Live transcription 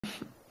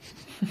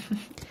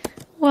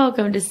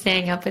Welcome to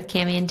Staying Up with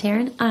Cammie and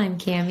Taryn. I'm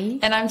Cammie.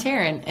 And I'm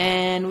Taryn.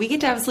 And we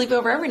get to have a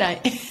sleepover every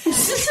night.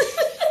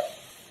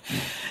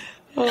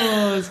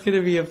 Oh, it's going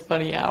to be a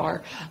funny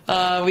hour.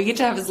 We get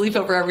to have a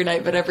sleepover every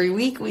night, but every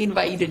week we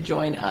invite you to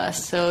join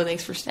us. So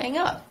thanks for staying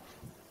up.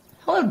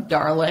 Hello,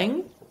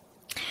 darling.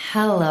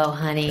 Hello,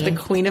 honey. The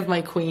queen of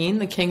my queen,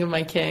 the king of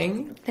my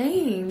king.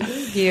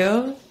 Thank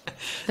you.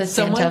 The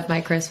Santa of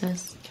my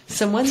Christmas.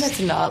 Someone that's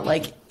not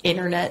like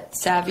internet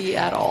savvy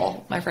at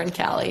all, my friend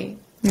Callie,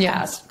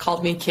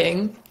 called me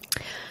king.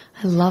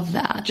 I love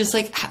that. Just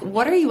like,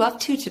 what are you up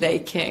to today,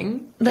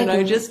 king? Like,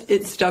 and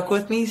it stuck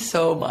with me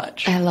so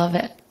much. I love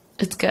it.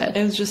 It's good.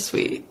 It was just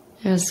sweet.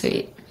 It was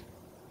sweet.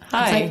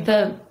 Hi. It's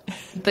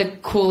like the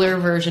cooler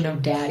version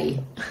of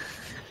daddy.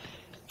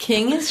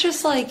 King is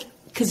just like,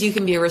 because you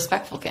can be a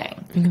respectful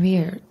king. You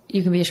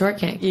can be a short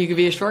king. You can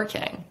be a short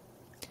king.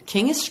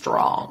 King is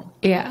strong.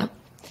 Yeah.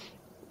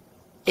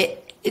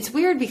 It's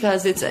weird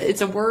because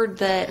it's a word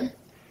that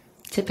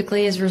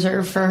typically is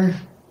reserved for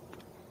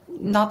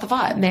not the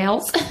vibe.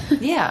 Males.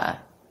 Yeah.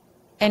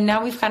 And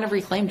now we've kind of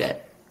reclaimed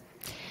it.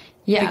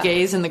 Yeah. The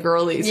gays and the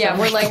girlies. Yeah,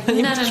 we're like,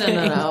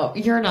 no.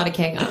 You're not a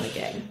king, I'm a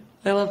king.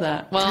 I love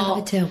that. Well, I love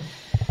it too.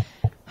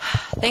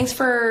 Thanks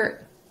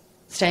for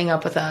staying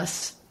up with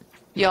us.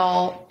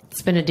 Y'all.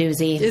 It's been a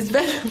doozy. It's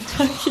been a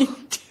fucking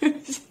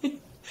doozy.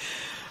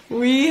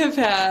 We have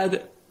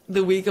had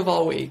the week of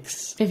all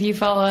weeks. If you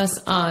follow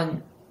us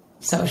on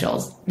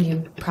socials,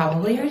 you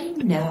probably already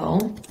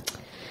know.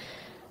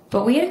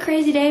 But we had a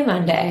crazy day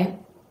Monday.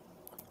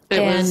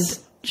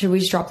 Should we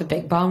just drop the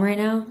big bomb right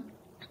now?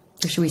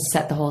 Or should we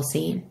set the whole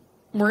scene?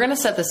 We're going to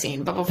set the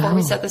scene. But before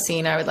we set the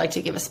scene, I would like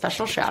to give a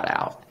special shout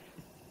out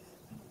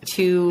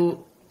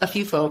to a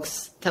few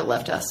folks that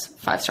left us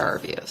 5-star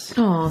reviews.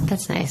 Oh,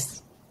 that's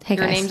nice. Hey,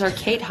 Your guys. names are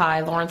Kate High,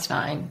 Lawrence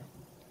 9,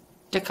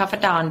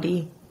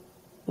 Decafadandi,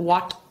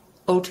 Watt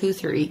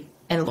 023,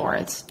 and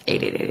Lawrence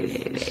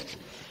 8888888.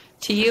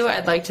 To you,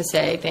 I'd like to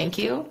say thank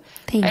you.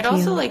 I'd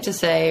also like to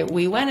say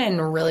we went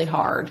in really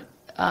hard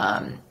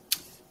on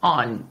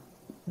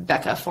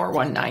Becca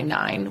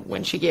 4199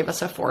 when she gave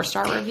us a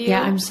 4-star review.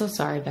 Yeah, I'm so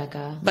sorry,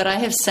 Becca. But I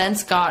have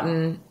since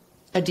gotten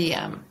a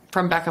DM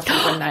from Becca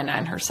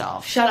 4199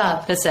 herself. Shut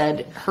up. That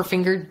said her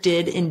finger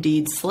did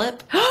indeed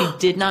slip. She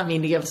did not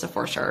mean to give us a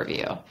 4-star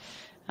review. Oh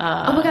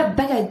my God,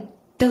 Becca,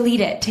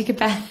 delete it. Take it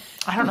back.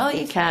 I don't know that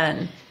you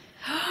can.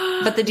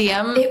 But the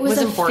DM it was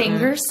important.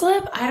 Finger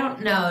slip? I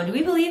don't know. Do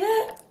we believe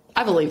it?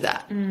 I believe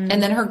that. And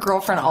then her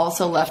girlfriend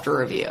also left a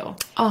review.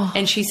 Oh.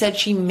 And she said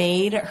she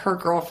made her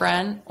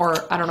girlfriend, or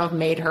I don't know if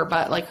made her,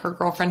 but like her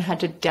girlfriend had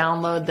to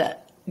download the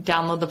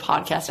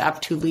podcast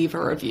app to leave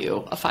a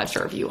review, a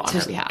 5-star review on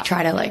her behalf.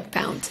 Try to like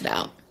balance it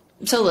out.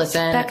 So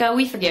listen. Becca,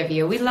 we forgive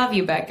you. We love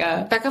you,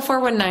 Becca. Becca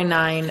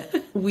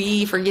 4199,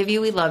 we forgive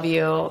you, we love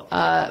you.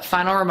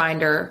 Final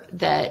reminder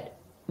that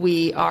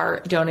we are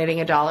donating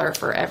 $1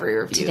 for every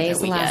review Today's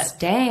that we the last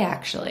day,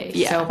 actually.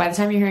 Yeah. So by the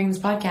time you're hearing this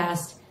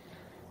podcast,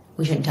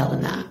 we shouldn't tell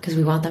them that because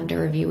we want them to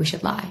review. We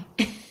should lie.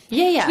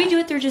 Yeah. Should we do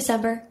it through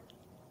December?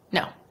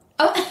 No.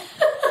 Oh.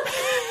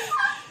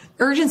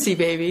 Urgency,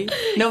 baby.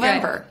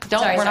 November.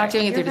 We're not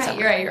doing it through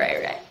December. You're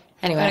right.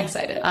 Anyway. I'm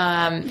excited.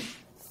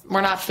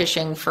 We're not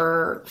fishing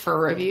for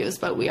reviews,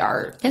 but we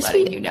are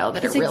letting you know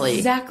that that's it really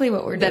exactly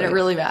what we're doing. That it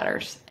really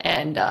matters.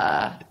 And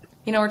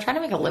we're trying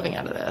to make a living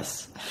out of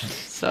this.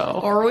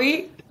 So are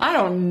we? I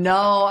don't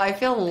know. I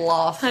feel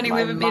lost. Honey, in we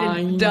haven't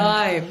mind. made a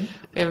dime.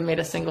 We haven't made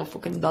a single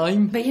fucking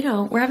dime. But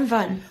we're having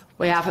fun.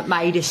 We haven't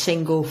made a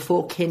single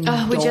fucking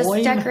dime. We just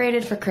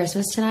decorated for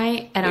Christmas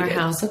tonight, and our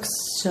house looks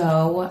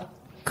so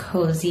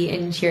cozy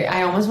and cheery.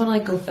 I almost want to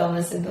like go film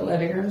this in the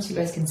living room so you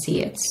guys can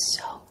see it.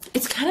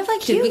 It's kind of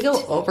like, cute. Did we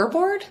go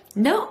overboard?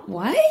 No,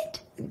 what?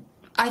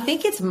 I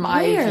think it's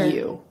my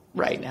view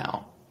right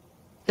now.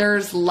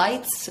 There's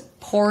lights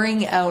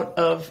pouring out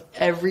of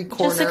every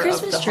corner of the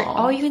Christmas tree. home.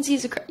 All you can see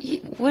is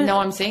No,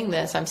 I'm seeing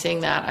this. I'm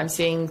seeing that. I'm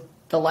seeing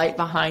the light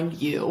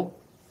behind you.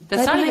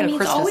 That's not even a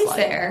Christmas always light.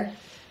 There.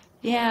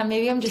 Yeah,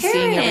 maybe I'm just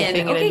seeing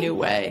everything in a new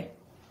way.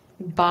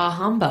 Bah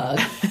humbug.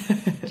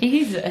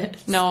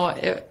 Jesus. No,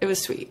 it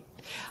was sweet.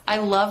 I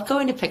love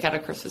going to pick out a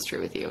Christmas tree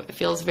with you. It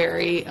feels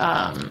very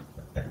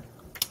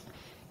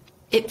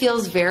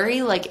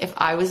like if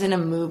I was in a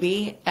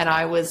movie and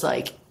I was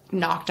like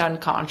knocked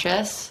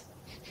unconscious.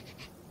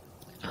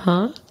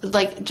 Huh?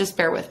 Like, just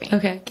bear with me.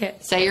 Okay.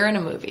 Say you're in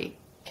a movie,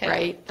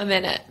 right? A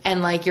minute.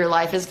 And like your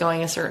life is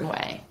going a certain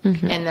way.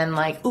 Mm-hmm. And then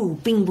like, ooh,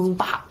 bing, boom,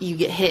 bop, you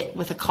get hit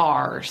with a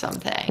car or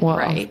something,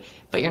 right?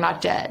 But you're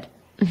not dead.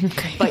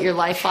 Okay. But your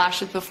life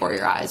flashes before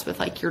your eyes with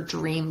like your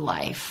dream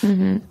life.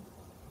 Mm-hmm.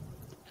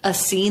 A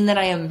scene that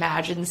I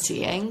imagine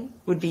seeing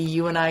would be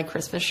you and I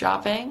Christmas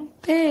shopping.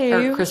 Babe.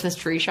 Or Christmas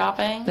tree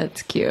shopping.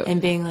 That's cute.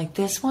 And being like,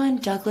 this one,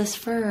 Douglas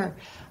fir.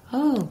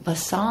 Oh,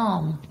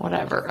 balsam.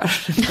 Whatever. I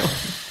don't know.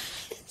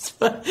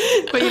 but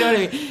you know what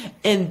I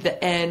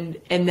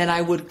mean? And then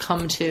I would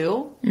come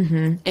to,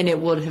 and it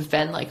would have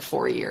been like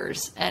 4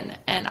 years. And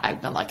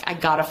I've been like, I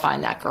gotta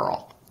find that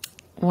girl.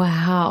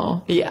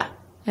 Wow. Yeah.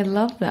 I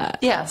love that.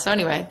 Yeah, so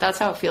anyway, that's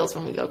how it feels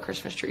when we go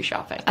Christmas tree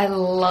shopping. I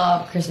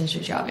love Christmas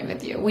tree shopping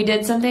with you. We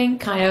did something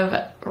kind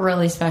of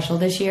really special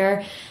this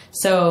year.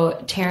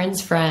 So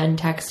Taryn's friend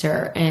texted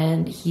her,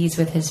 and he's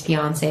with his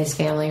fiance's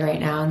family right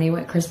now, and they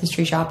went Christmas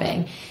tree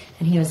shopping.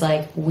 And he was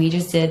like, we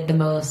just did the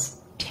most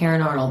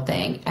Taryn Arnold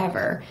thing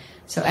ever.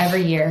 So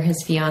every year,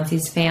 his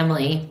fiance's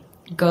family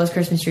goes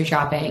Christmas tree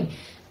shopping,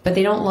 but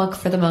they don't look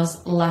for the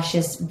most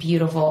luscious,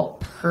 beautiful,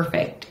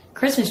 perfect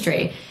Christmas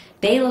tree.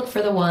 They look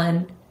for the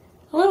one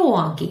a little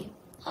wonky,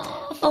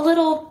 a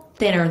little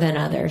thinner than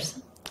others,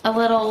 a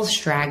little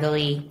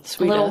straggly,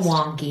 a little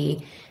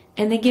wonky,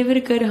 and they give it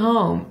a good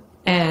home.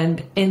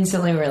 And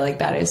instantly we're like,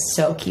 that is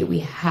so cute. We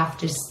have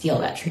to steal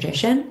that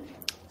tradition.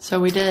 So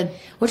we did.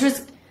 Which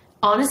was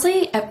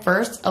honestly at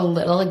first a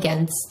little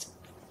against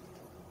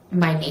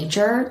my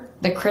nature.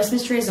 The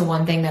Christmas tree is the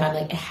one thing that I'm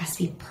like, it has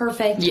to be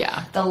perfect.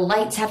 Yeah. The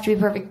lights have to be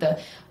perfect.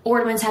 The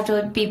ornaments have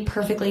to be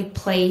perfectly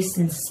placed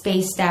and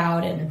spaced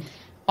out and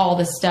all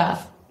this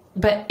stuff.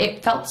 But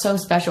it felt so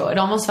special. It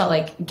almost felt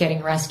like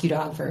getting rescue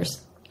dog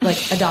first. Like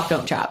adopt,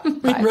 don't chop.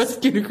 We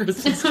rescued a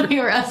Christmas tree. We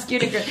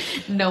rescued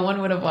no one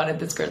would have wanted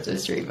this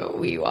Christmas tree, but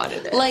we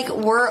wanted it. Like,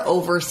 we're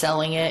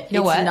overselling it. You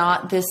know it's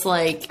not this,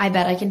 like... I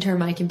bet I can turn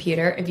my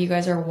computer if you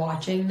guys are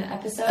watching the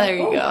episode. There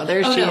you go.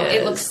 There she is.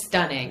 It looks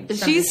stunning.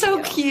 She's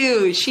so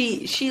cute.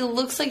 She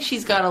looks like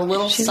she's got a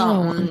little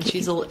something.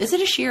 Is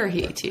it a she or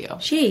he to you?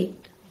 She.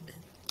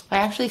 I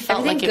actually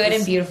felt everything like good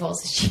and beautiful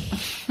is a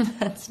she.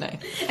 That's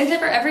nice.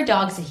 Except for every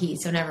dog's a he,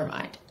 so never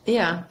mind.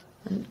 Yeah.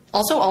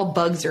 Also, all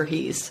bugs are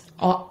he's.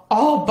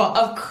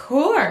 Of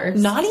course.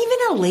 Not even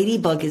a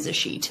ladybug is a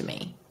she to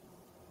me.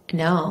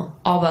 No,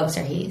 all bugs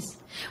are he's.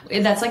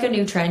 That's like a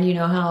new trend. You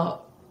know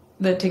how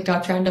the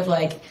TikTok trend of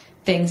like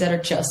things that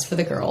are just for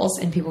the girls,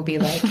 and people be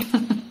like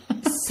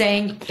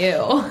saying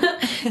ew,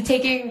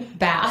 taking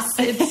baths.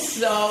 It's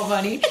so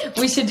funny.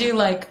 We should do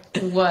like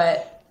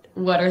what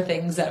are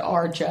things that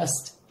are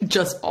just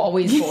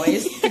always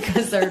boys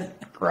because they're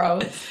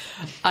gross.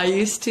 I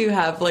used to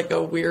have like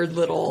a weird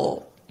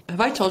little... Have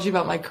I told you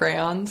about my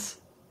crayons?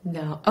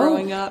 No.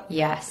 Growing up?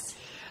 Yes.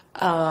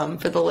 For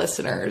the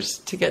listeners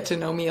to get to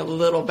know me a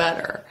little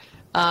better.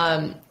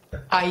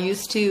 I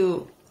used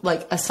to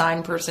like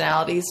assign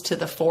personalities to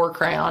the 4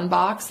 crayon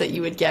box that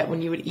you would get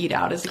when you would eat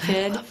out as a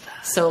kid.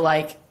 So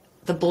like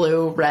the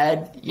blue,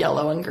 red,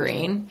 yellow, and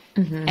green.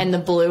 Mm-hmm. And the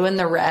blue and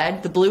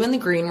the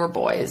green were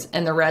boys,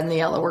 and the red and the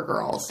yellow were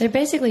girls. They're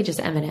basically just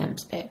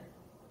M&Ms, babe.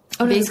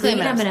 Oh, no, basically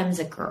M&M's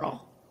a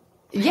girl.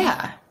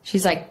 Yeah.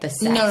 She's like the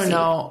sexy.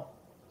 No.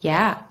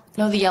 Yeah.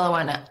 No, the yellow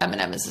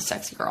M&M is a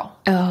sexy girl.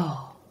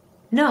 Oh.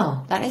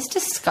 No. That is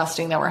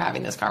disgusting that we're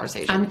having this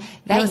conversation.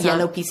 That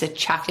yellow piece of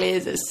chocolate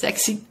is a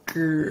sexy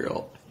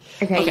girl.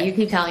 Okay, you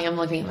keep telling me. I'm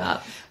looking them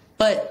up.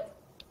 But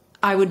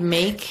I would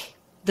make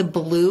the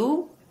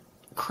blue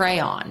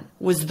crayon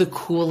was the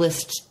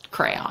coolest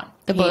crayon.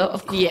 The blue?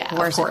 Of course. Yeah,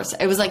 of course.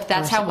 It was like,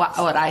 that's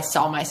what I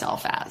saw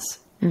myself as.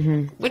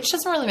 Mm-hmm. Which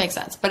doesn't really make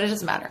sense, but it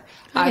doesn't matter.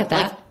 I get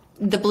that.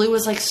 Like, the blue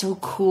was like so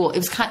cool. It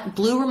was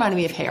blue reminded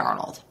me of Hey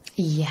Arnold.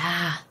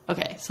 Yeah.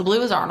 Okay, so blue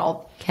was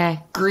Arnold. Okay.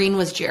 Green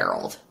was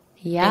Gerald.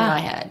 Yeah. In my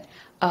head.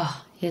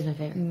 Oh, he's my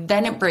favorite.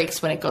 Then it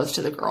breaks when it goes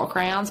to the girl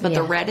crayons, but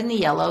the red and the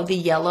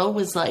yellow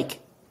was like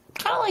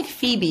kind of like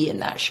Phoebe in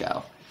that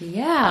show.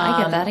 Yeah,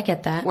 I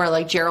get that. Where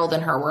like Gerald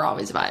and her were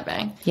always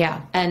vibing.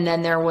 Yeah. And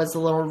then there was a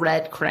little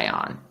red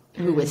crayon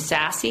who was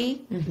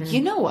sassy. Mm-hmm.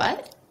 You know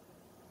what?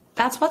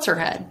 That's what's her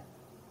head.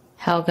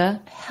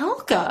 Helga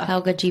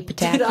G.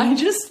 Pataki. Did I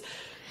just...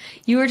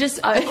 You were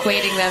just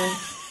equating them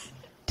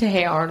to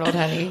Hey Arnold,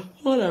 honey.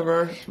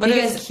 Whatever. But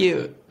it was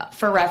cute.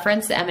 For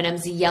reference, the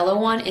M&M's, the yellow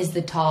one is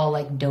the tall,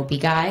 like, dopey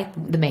guy,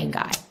 the main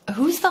guy.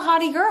 Who's the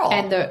hottie girl?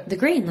 And the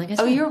green, like I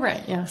said. Oh, you're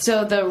right, yeah.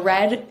 So the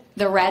red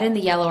and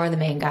the yellow are the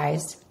main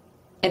guys.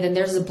 And then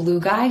there's the blue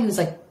guy who's,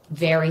 like,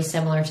 very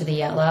similar to the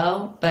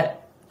yellow,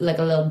 but, like,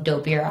 a little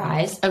dopier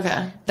eyes.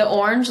 Okay. The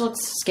orange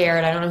looks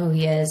scared. I don't know who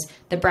he is.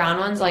 The brown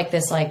one's, like,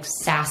 this, like,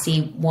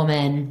 sassy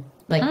woman.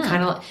 Like,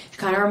 kind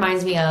of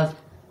reminds me of...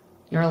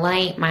 You're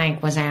late, Mike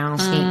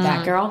Wazowski,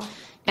 that girl.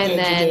 And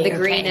then the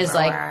green is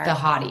like the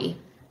hottie.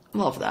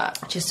 Love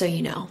that. Just so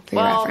you know, for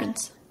your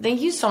reference.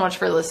 Thank you so much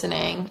for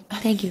listening.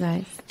 Thank you,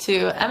 guys.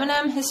 To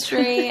M&M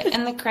history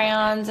and the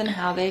crayons and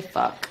how they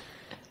fuck.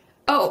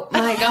 Oh,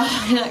 my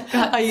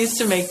God. I used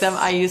to make them.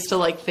 I used to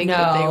like think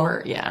that they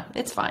were, yeah,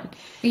 it's fine.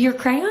 Your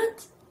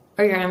crayons?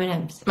 Or your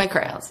M&Ms? My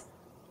crayons.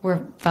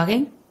 Were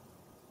fucking?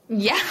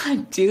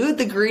 Yeah, dude.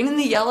 The green and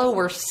the yellow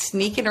were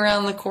sneaking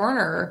around the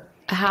corner.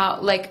 How,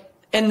 like...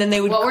 And then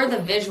they would... What were the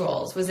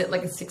visuals? Was it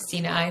like a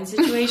 69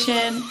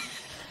 situation?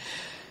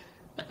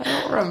 I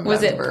don't remember.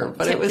 Was it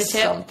but it was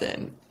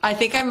something. I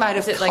think I might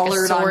have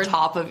colored on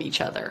top of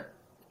each other.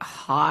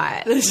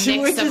 Hot. Which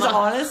is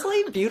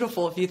honestly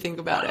beautiful if you think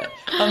about it.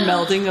 A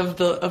melding of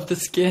the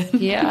skin.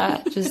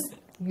 Yeah, just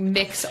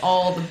mix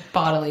all the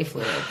bodily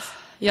fluids.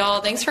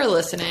 Y'all, thanks for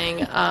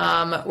listening.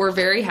 We're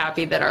very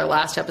happy that our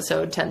last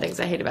episode, 10 Things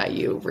I Hate About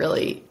You,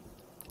 really...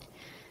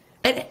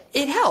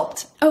 It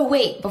helped. Oh,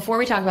 wait. Before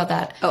we talk about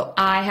that,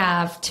 I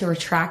have to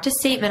retract a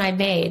statement I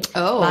made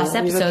last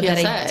episode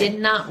that I did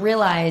not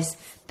realize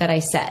that I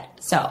said.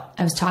 So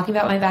I was talking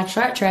about my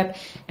bachelorette trip,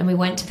 and we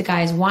went to the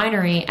guy's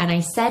winery, and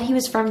I said he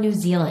was from New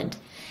Zealand.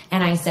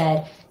 And I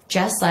said,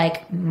 just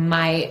like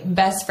my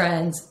best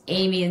friends,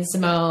 Amy and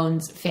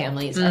Simone's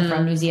families are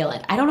from New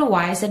Zealand. I don't know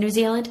why I said New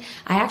Zealand.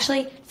 I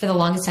actually, for the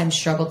longest time,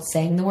 struggled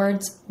saying the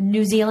words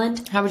New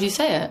Zealand. How would you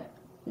say it?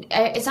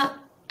 It's not...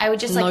 I would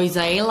just New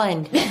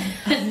Zealand.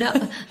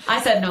 No,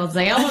 I said New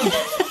Zealand.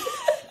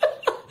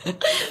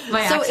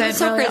 My accent it's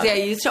so crazy. I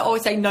used to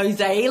always say New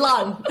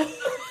Zealand.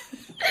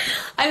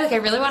 I'm like, I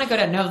really want to go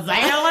to New Zealand.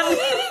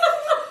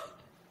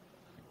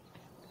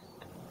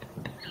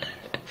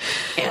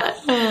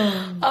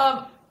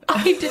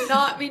 I did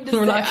not mean to say.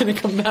 We're not going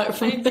to come back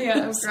from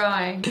this.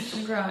 I'm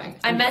crying.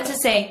 I meant to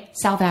say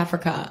South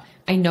Africa.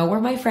 I know where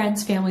my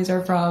friends' families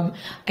are from.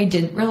 I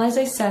didn't realize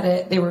I said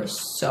it. They were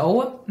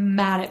so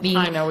mad at me.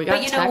 I know. We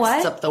got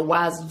texts up the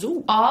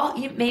wazoo.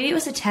 Maybe it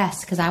was a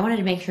test because I wanted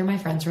to make sure my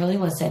friends really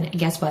listen. And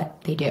guess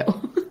what? They do.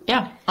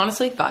 Yeah.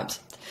 Honestly, vibes.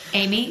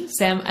 Amy,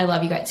 Sim, I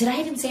love you guys. Did I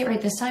even say it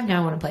right this time?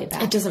 Now I want to play it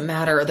back. It doesn't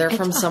matter. They're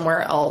from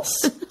somewhere else.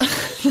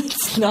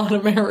 It's not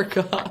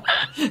America.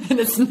 And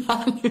it's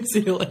not New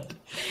Zealand.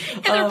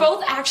 And they're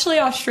both actually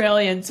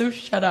Australian, so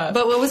shut up.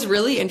 But what was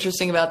really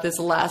interesting about this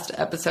last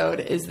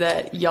episode is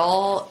that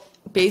y'all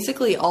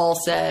basically all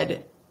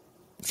said...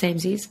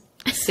 Samesies.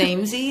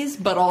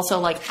 Samesies, but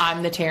also like,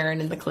 I'm the Taryn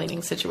in the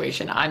cleaning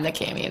situation. I'm the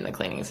Cammie in the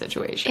cleaning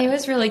situation. It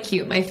was really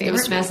cute. My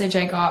favorite message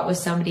I got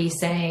was somebody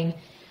saying,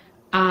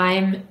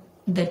 I'm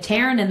the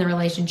Taryn in the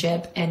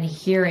relationship, and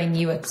hearing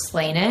you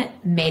explain it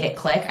made it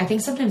click. I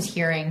think sometimes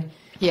hearing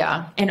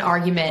an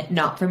argument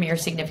not from your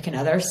significant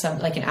other, some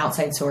like an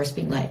outside source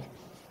being like,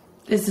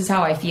 this is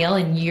how I feel,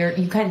 and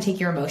you kind of take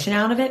your emotion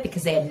out of it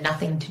because they had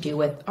nothing to do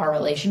with our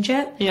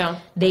relationship. Yeah.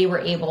 They were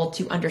able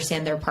to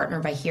understand their partner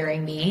by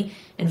hearing me,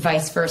 and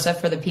vice versa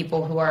for the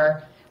people who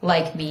are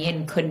like me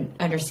and couldn't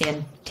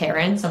understand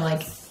Taryn. So I'm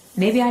like,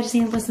 maybe I just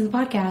need to listen to the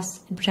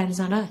podcast and pretend it's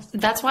not us.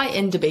 That's why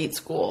in debate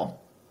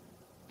school,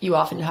 you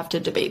often have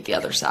to debate the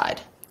other side.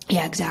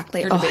 Yeah,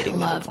 exactly. I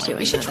love doing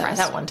We should try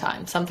that one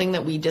time. Something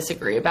that we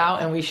disagree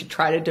about, and we should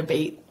try to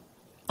debate.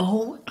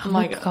 Oh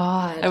my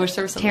God. I wish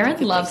there was something. Taryn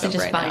loves to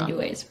just find new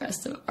ways for us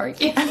to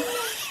argue.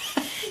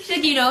 She's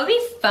like, it'd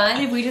be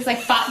fun if we just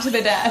fought to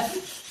the death.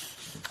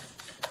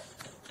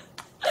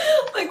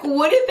 Like,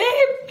 would it,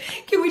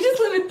 babe? Can we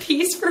just live in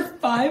peace for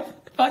 5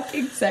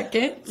 fucking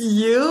seconds?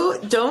 You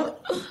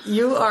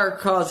are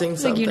causing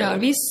something.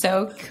 It'd be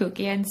so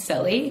kooky and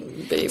silly.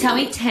 Baby. Tell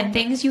me 10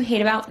 things you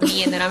hate about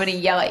me, and then I'm going to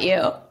yell at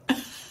you.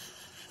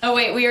 Oh,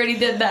 wait, we already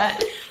did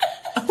that.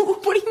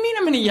 What do you mean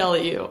I'm going to yell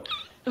at you?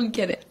 I'm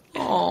kidding.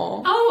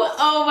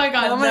 Oh my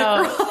God,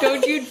 no.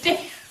 Don't you dare.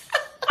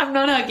 I'm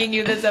not hugging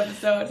you this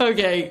episode.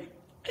 Okay.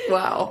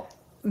 Wow.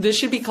 This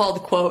should be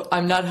called, quote,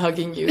 I'm not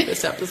hugging you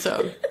this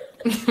episode.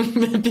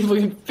 People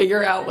can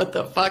figure out what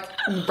the fuck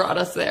brought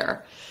us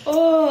there.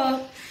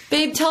 Oh.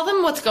 Babe, tell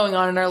them what's going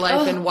on in our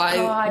life and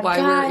why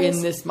we're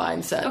in this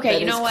mindset. Okay,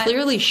 you know what?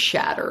 Clearly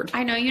shattered.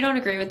 I know you don't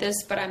agree with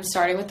this, but I'm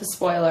starting with the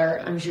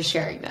spoiler. I'm just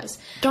sharing this.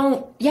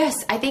 Don't.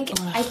 Yes, I think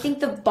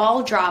the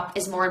ball drop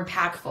is more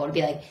impactful to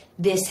be like,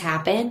 this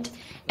happened,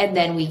 and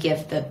then we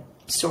give the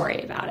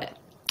story about it.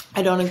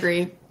 I don't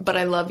agree, but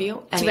I love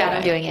you. Too bad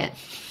I'm doing it.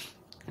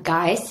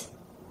 Guys,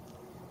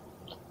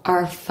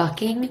 our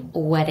fucking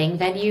wedding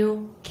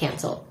venue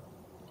canceled.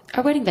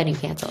 Our wedding venue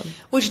canceled.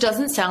 Which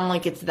doesn't sound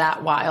like it's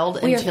that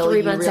wild we until are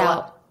 3 months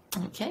out.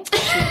 Okay.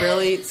 She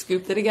really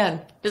scooped it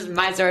again. This is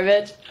my story,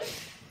 bitch.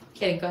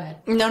 Kidding, go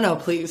ahead. No,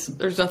 please.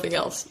 There's nothing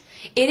else.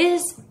 It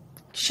is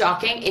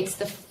shocking. It's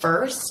the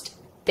first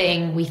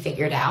thing we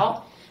figured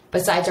out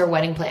besides our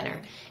wedding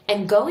planner.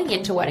 And going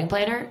into wedding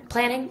planning,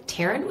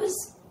 Taryn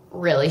was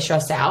really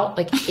stressed out,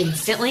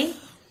 instantly.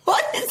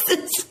 What is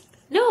this?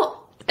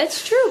 No,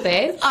 it's true,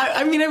 babe.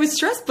 I mean, I was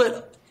stressed,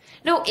 but...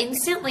 No,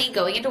 instantly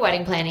going into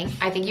wedding planning,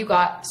 I think you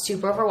got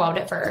super overwhelmed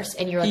at first,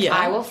 and you're like,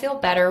 I will feel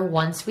better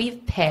once we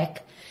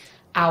pick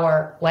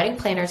our wedding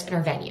planners and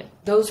our venue.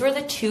 Those were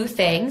the 2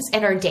 things,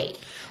 and our date.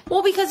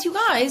 Well, because you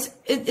guys,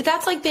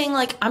 that's like being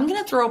like, I'm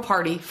going to throw a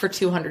party for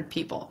 200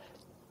 people.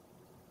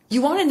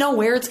 You want to know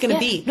where it's going to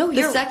be. No,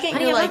 the second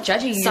you're like,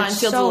 judging you. You're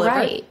so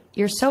right.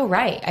 You're so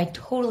right. I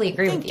totally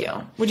agree with you.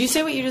 Would you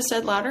say what you just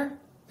said louder?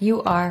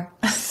 You are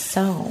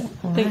so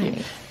right. Thank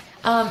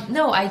you.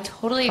 No, I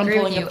totally agree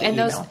with you. And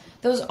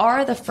those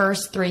are the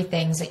first 3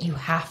 things that you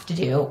have to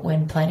do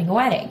when planning a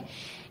wedding.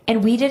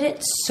 And we did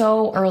it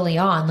so early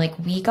on.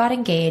 We got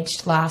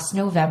engaged last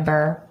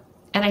November,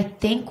 and I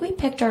think we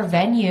picked our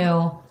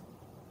venue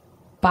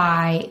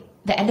by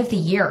the end of the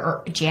year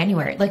or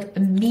January.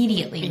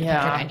 Immediately we picked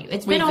our venue.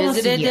 It's been almost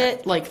a year. We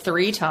visited it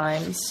 3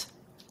 times.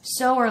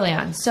 So early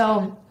on.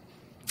 So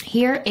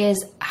here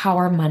is how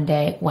our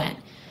Monday went.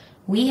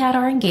 We had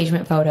our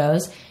engagement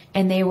photos,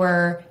 and they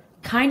were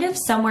kind of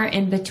somewhere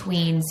in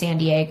between San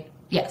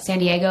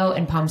Diego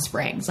and Palm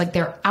Springs.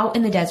 They're out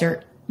in the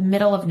desert,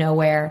 middle of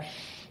nowhere.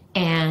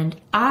 And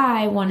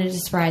I wanted to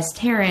surprise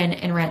Taryn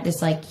and rent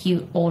this like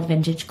cute old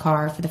vintage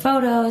car for the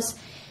photos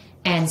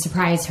and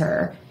surprise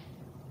her.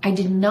 I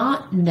did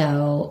not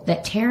know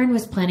that Taryn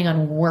was planning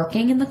on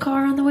working in the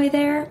car on the way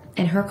there,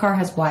 and her car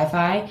has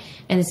Wi-Fi,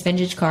 and this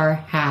vintage car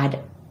had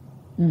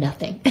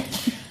nothing.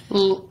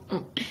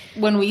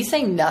 When we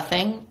say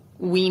nothing,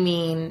 we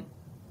mean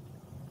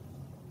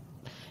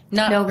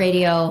no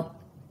radio.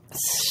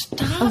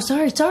 Stop. Oh,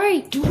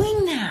 sorry.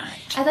 Doing that.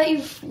 I thought you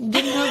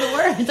didn't know the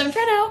words. I'm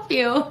trying to help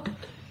you.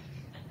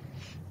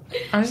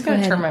 I'm just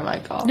going to turn my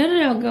mic off.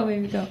 No. Go,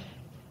 baby, go.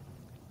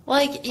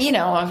 Like, you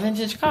know, a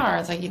vintage car.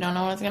 It's like, you don't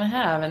know what it's going to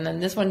have. And then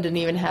this one didn't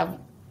even have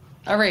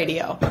a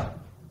radio.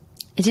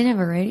 It didn't have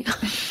a radio?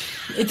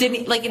 It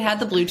didn't, like, it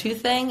had the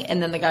Bluetooth thing,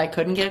 and then the guy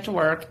couldn't get it to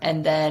work,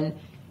 and then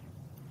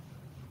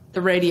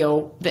the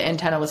radio, the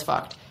antenna was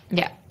fucked.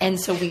 Yeah. And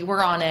so we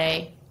were on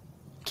a,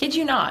 kid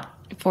you not,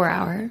 4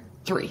 hour.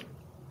 3.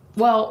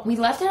 Well, we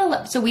left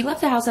at we left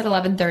the house at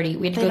 11:30.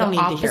 We had to go the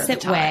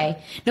opposite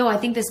way. No, I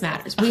think this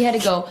matters. We had to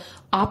go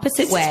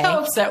opposite way. This is how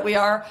upset we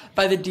are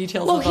by the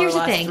details of our last 3 days.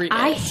 Well, here's the thing.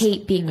 I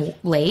hate being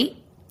late.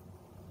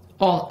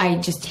 I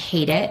just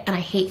hate it, and I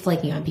hate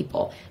flaking on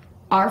people.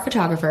 Our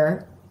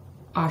photographer,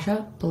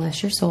 Asha,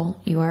 bless your soul,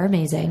 you are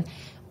amazing.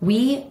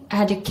 We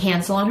had to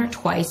cancel on her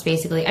twice,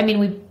 basically. I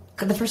mean,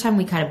 the first time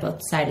we kind of both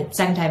decided.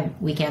 Second time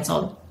we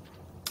canceled.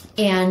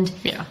 And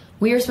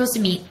we were supposed to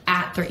meet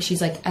at 3.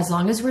 She's like, as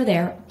long as we're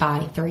there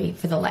by 3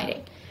 for the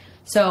lighting.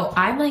 So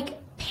I'm like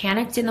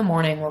panicked in the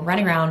morning. We're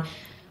running around.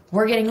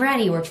 We're getting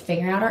ready. We're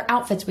figuring out our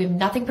outfits. We have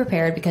nothing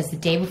prepared because the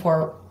day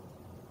before,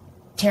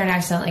 Taryn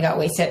accidentally got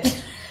wasted.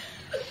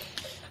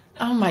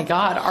 Oh my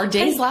God. Our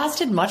days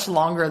lasted much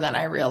longer than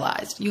I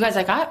realized. You guys,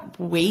 I got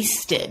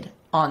wasted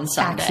on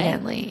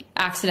Sunday.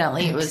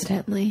 Accidentally.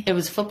 It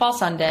was football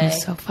Sunday. It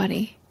was so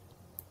funny.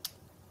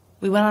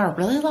 We went on a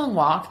really long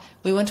walk.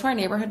 We went to our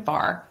neighborhood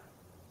bar.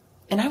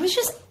 And I was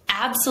just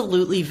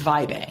absolutely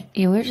vibing.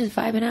 Yeah, we were just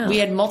vibing out. We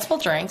had multiple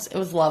drinks. It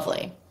was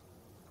lovely.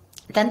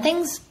 Then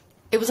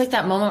it was like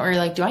that moment where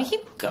you're like, do I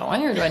keep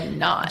going or do I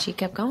not? She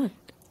kept going.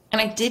 And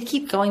I did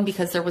keep going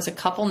because there was a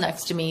couple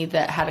next to me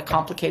that had a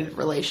complicated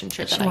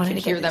relationship and I could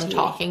hear them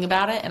talking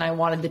about it. And I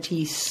wanted the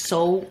tea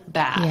so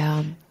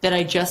bad that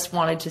I just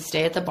wanted to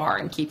stay at the bar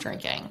and keep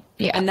drinking.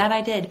 Yeah. And that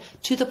I did,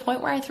 to the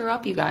point where I threw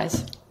up, you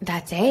guys.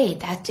 That day,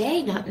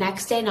 not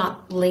next day,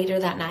 not later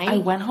that night. I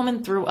went home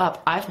and threw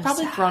up. I've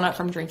probably thrown up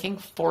from drinking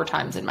 4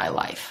 times in my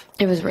life.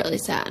 It was really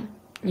sad.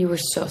 You were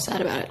so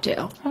sad about it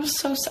too. I was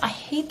so sad. I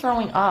hate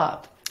throwing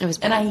up. It was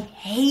bad. And I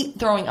hate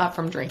throwing up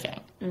from drinking.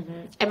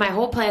 Mm-hmm. And my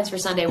whole plans for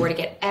Sunday were to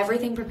get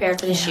everything prepared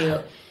for the shoot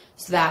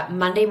so that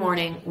Monday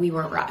morning we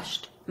weren't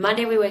rushed.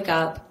 Monday we wake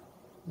up,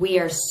 we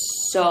are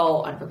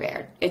so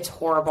unprepared. It's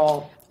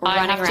horrible.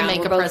 I have to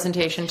make a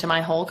presentation to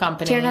my whole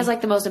company. Taryn has like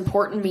the most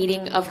important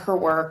meeting of her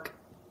work.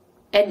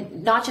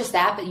 And not just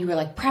that, but you were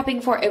like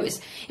prepping for it.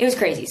 It was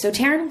crazy. So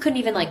Taryn couldn't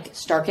even like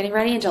start getting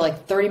ready until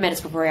like 30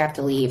 minutes before we have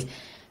to leave.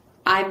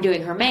 I'm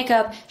doing her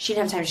makeup. She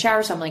didn't have time to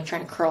shower, so I'm like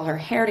trying to curl her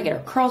hair to get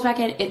her curls back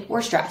in.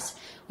 We're stressed.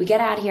 We get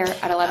out of here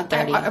at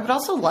 11:30. I would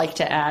also like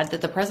to add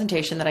that the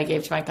presentation that I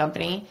gave to my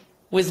company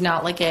was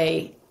not like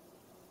a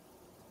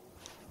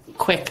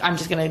quick, I'm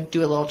just going to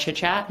do a little chit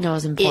chat. No, it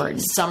was important.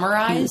 It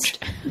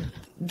summarized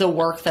the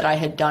work that I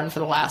had done for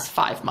the last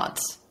 5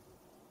 months.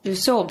 It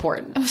was so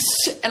important.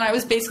 And I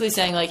was basically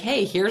saying like,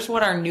 hey, here's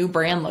what our new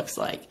brand looks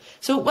like.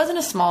 So it wasn't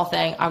a small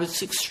thing. I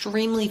was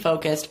extremely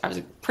focused. I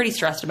was pretty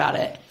stressed about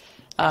it.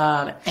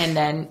 And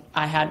then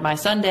I had my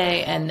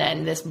Sunday, and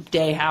then this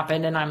day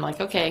happened, and I'm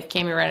like, okay,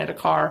 Cammie rented a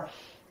car,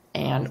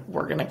 and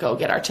we're going to go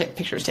get our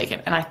pictures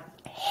taken. And I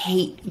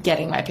hate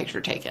getting my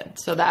picture taken.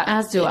 So that...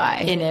 As do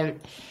I.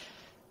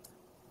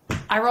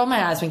 I roll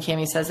my eyes when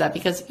Cammie says that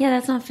because... Yeah,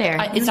 that's not fair.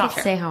 It's not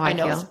fair. Say how I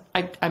feel.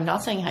 I'm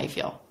not saying how you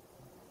feel.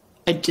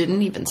 I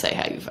didn't even say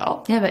how you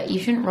felt. Yeah, but you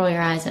shouldn't roll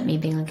your eyes at me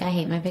being like, I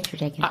hate my picture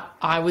taken.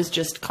 I was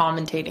just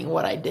commentating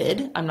what I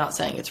did. I'm not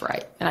saying it's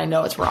right, and I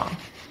know it's wrong.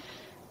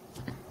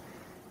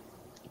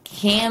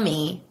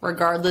 Cammie,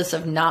 regardless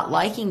of not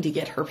liking to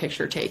get her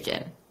picture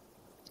taken,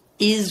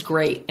 is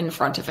great in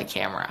front of a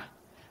camera.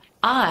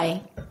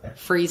 I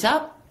freeze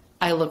up.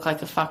 I look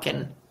like a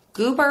fucking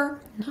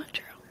goober. Not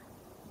true.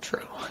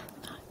 True.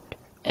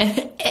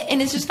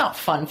 And it's just not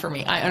fun for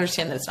me. I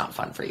understand that it's not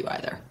fun for you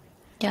either.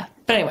 Yeah.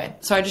 But anyway,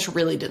 so I just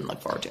really didn't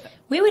look forward to it.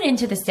 We went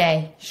into this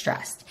day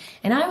stressed.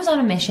 And I was on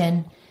a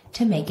mission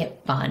to make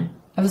it fun.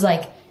 I was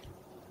like,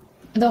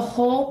 the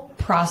whole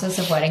process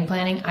of wedding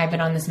planning, I've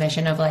been on this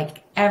mission of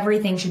like,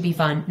 everything should be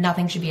fun.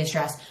 Nothing should be a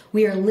stress.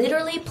 We are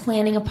literally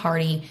planning a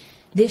party.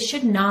 This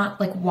should not,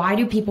 like, why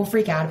do people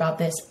freak out about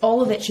this?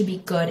 All of it should be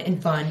good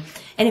and fun.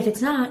 And if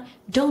it's not,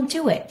 don't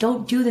do it.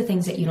 Don't do the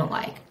things that you don't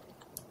like.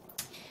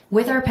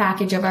 With our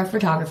package of our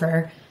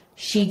photographer,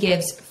 she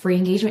gives free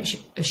engagement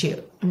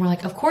shoot. And we're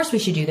like, of course we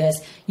should do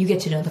this. You get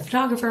to know the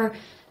photographer,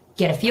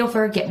 get a feel for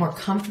her, get more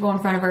comfortable in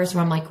front of her. So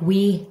I'm like,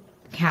 we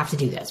have to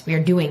do this. We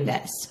are doing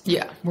this.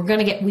 Yeah.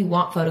 We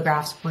want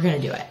photographs. We're going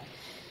to do it.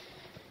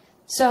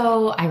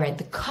 So I rent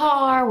the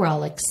car. We're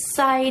all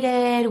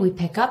excited. We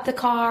pick up the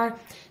car.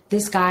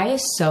 this guy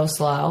is so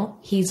slow.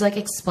 He's like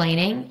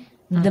explaining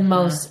the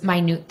most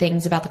minute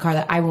things about the car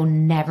that I will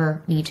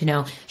never need to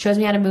know. Shows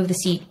me how to move the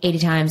seat 80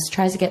 times,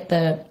 tries to get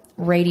the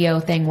radio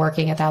thing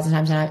working 1,000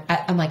 times. And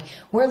I'm like,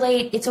 we're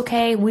late. It's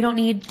okay. We don't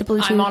need the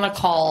Bluetooth. I'm on a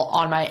call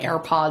on my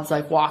AirPods,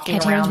 like walking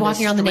around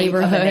the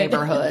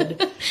neighborhood.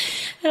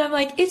 And I'm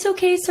like, it's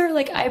okay, sir.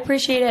 Like, I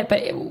appreciate it,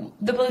 but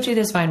the Bluetooth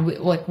is fine.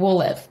 We'll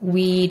live.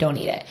 We don't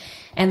need it.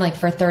 And like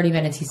for 30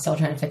 minutes, he's still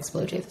trying to fix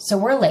Bluetooth. So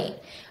we're late.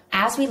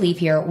 As we leave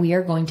here, we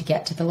are going to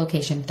get to the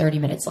location 30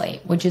 minutes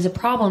late, which is a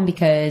problem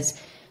because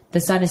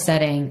the sun is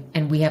setting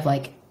and we have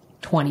like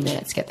 20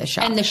 minutes to get the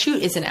shot. And the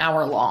shoot is an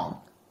hour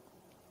long.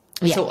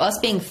 Yeah. So us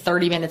being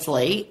 30 minutes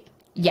late.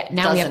 Yeah.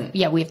 Now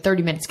we have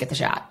 30 minutes to get the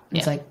shot.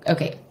 It's like,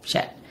 okay,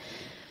 shit.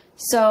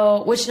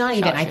 So, which not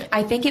even,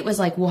 I think it was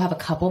like, we'll have a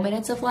couple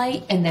minutes of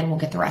light and then we'll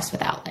get the rest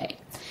without light.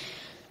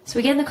 So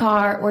we get in the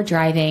car, we're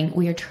driving,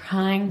 we are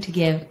trying to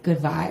give good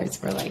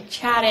vibes. We're like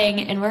chatting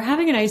and we're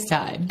having a nice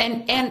time.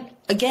 And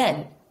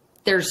again,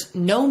 there's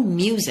no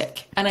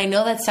music. And I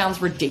know that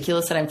sounds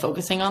ridiculous that I'm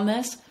focusing on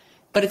this,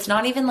 but it's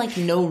not even like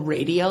no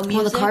radio music.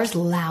 Well, the car's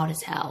loud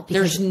as hell.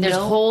 There's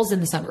holes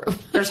in the sunroof.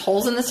 There's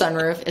holes in the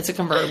sunroof. It's a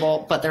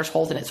convertible, but there's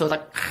holes in it. So it's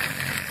like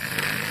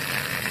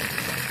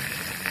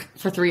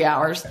for 3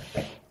 hours.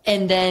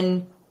 And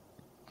then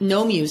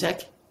no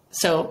music.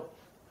 So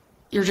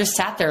you're just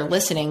sat there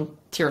listening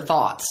to your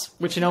thoughts,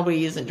 which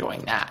nobody is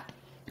enjoying that.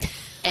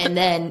 And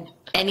then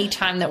any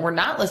time that we're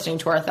not listening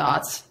to our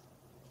thoughts,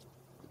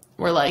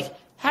 we're like,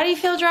 how do you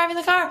feel driving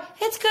the car?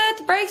 It's good.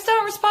 The brakes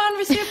don't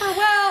respond super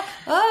well.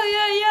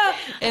 Oh,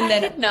 yeah. And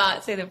then I did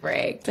not say the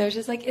brakes. I was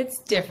just like, it's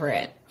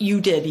different.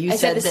 You did. I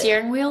said the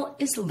steering wheel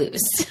is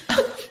loose.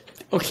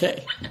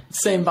 Okay.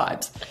 Same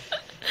vibes.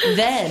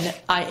 Then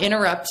I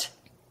interrupt.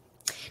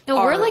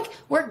 No,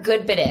 we're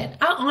good bit in.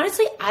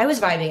 Honestly, I was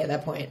vibing at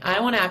that point. I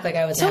don't want to act like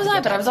I was. So was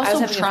I, but I was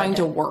also trying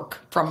to work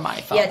from my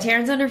phone. Yeah,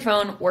 Taryn's on her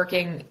phone,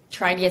 working,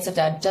 trying to get stuff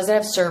done. Doesn't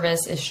have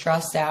service, is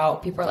stressed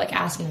out. People are like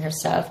asking her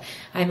stuff.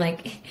 I'm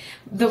like,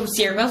 the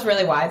steering wheel's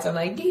really wide, so I'm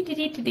like,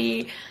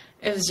 dee.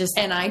 It was just.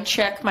 And I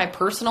check my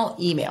personal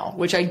email,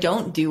 which I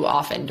don't do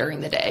often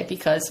during the day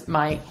because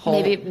my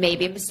whole.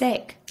 Maybe a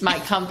mistake. My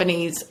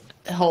company's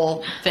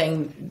whole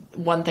thing,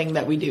 one thing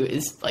that we do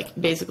is like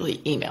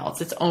basically email.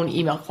 It's its own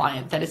email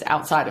client that is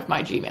outside of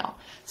my Gmail.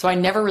 So I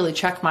never really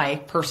check my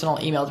personal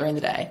email during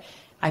the day.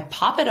 I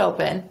pop it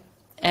open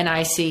and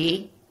I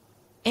see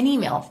an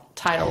email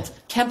titled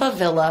Kempa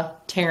Villa,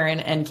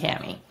 Taryn and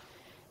Cammie.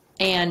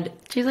 And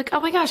she's like, oh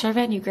my gosh, our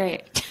venue,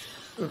 great.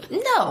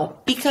 No,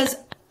 because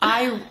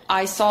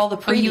I saw the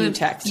preview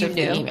text of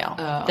the email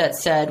that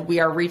said, we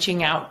are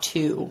reaching out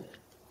to.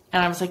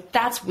 And I was like,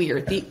 that's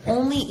weird. The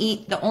only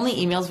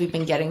emails we've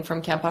been getting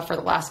from Kempa for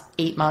the last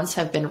 8 months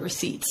have been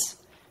receipts.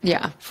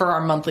 Yeah. For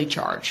our monthly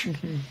charge.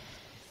 Mm-hmm.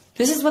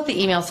 This is what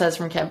the email says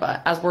from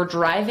Kempa. As we're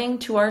driving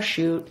to our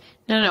shoot.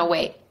 No,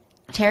 wait.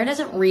 Taryn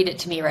doesn't read it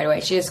to me right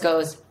away. She just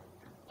goes,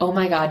 oh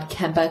my God,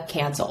 Kempa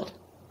canceled.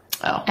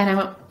 Oh. And I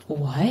went,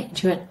 what? And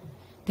she went,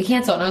 they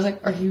canceled. And I was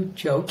like, are you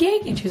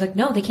joking? And she was like,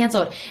 no, they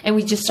canceled. And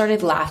we just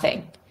started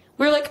laughing.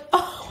 We were like,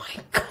 oh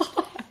my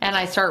God. And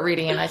I start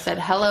reading and I said,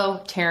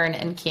 hello, Taryn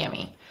and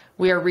Cammie.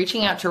 We are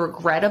reaching out to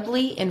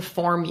regrettably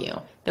inform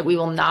you that we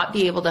will not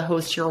be able to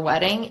host your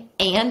wedding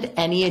and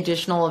any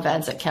additional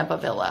events at Kempa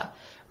Villa.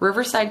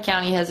 Riverside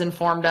County has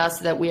informed us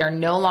that we are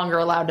no longer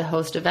allowed to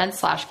host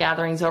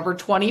events/gatherings over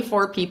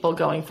 24 people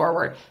going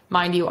forward.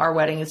 Mind you, our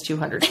wedding is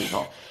 200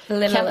 people.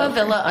 Kempa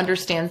Villa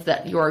understands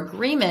that your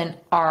agreements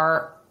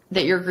are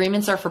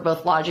for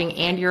both lodging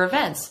and your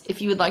events.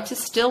 If you would like to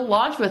still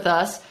lodge with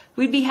us,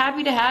 we'd be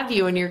happy to have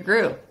you in your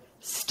group.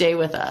 Stay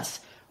with us.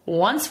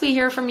 Once we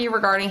hear from you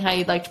regarding how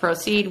you'd like to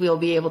proceed, we will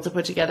be able to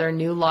put together a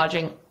new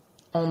lodging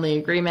only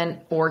agreement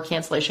or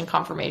cancellation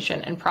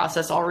confirmation and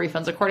process all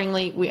refunds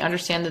accordingly. We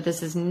understand that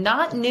this is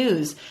not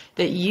news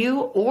that you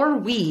or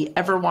we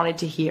ever wanted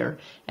to hear,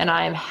 and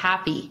I am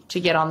happy to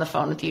get on the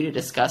phone with you to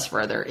discuss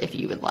further if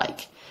you would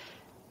like.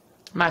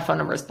 My phone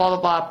number is blah, blah,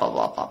 blah, blah,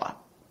 blah, blah, blah.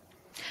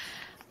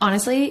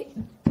 Honestly,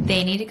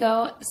 they need to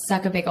go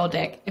suck a big old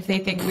dick if they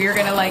think we're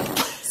going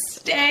to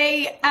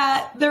stay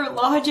at their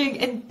lodging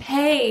and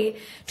pay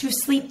to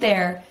sleep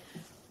there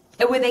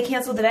when they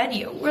cancel the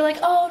venue. We're like,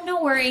 oh,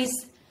 no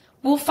worries.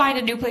 We'll find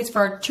a new place for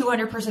our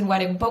 200-person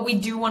wedding, but we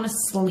do want to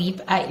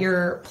sleep at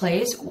your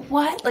place.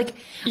 What? I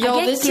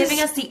get giving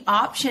us the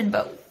option,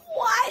 but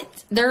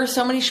what? There are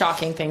so many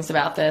shocking things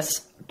about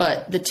this,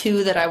 but the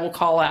two that I will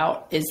call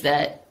out is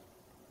that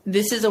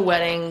this is a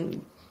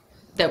wedding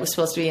that was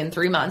supposed to be in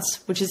 3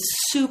 months, which is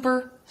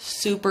super,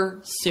 super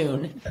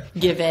soon,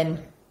 given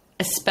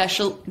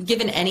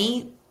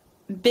any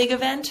big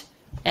event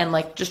and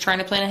just trying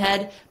to plan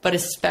ahead, but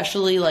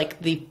especially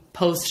the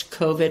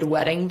post-COVID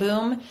wedding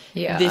boom.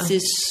 Yeah. This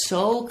is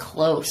so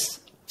close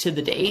to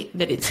the date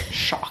that it's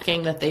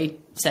shocking that they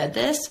said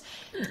this.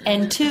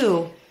 And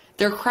two,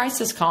 their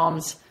crisis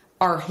comms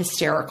are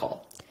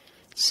hysterical.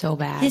 So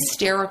bad.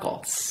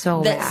 Hysterical.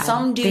 So that bad.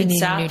 Some dude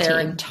sat there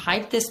and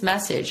typed this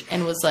message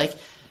and was like,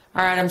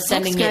 all right, I'm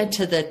sending it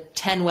to the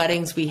 10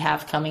 weddings we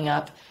have coming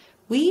up.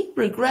 we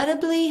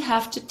regrettably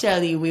have to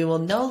tell you we will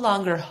no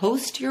longer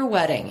host your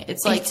wedding.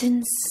 It's like... It's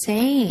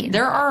insane.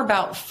 There are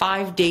about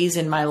 5 days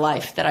in my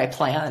life that I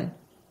plan.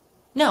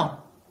 No.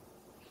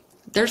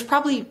 There's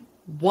probably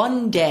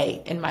 1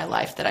 day in my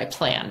life that I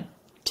plan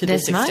to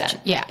this extent.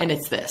 Yeah. And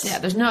it's this. Yeah,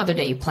 there's no other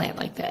day you plan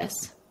like this.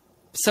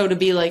 So to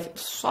be like,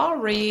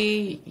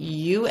 sorry,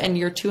 you and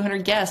your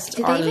 200 guests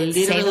Did are they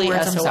even literally say the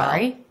words, SOL. I'm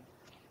sorry?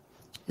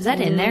 Is that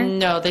in there?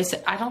 No, they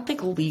said, I don't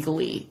think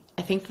legally.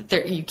 I think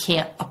that you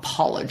can't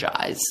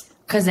apologize.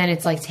 Because then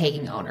it's like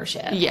taking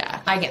ownership. Yeah.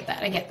 I get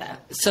that.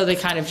 So they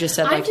kind of just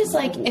said, I'm just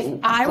like, if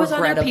I was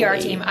on their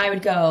PR team, I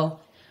would go,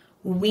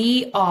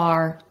 we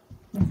are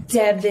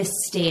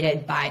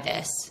devastated by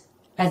this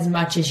as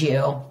much as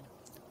you.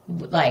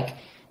 Like,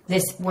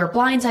 this, we're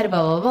blindsided,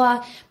 blah, blah,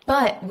 blah.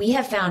 But we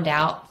have found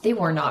out they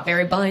were not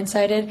very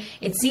blindsided.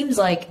 It seems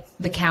like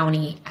the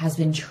county has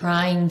been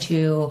trying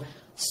to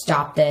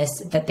stop this,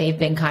 that they've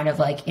been kind of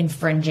like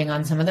infringing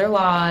on some of their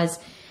laws,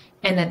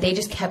 and that they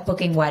just kept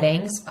booking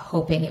weddings,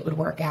 hoping it would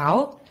work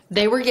out.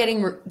 They were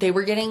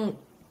getting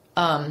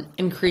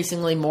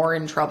increasingly more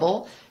in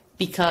trouble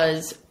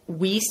because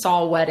we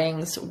saw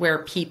weddings where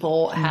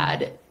people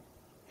had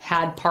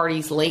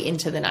parties late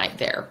into the night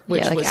there,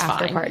 which was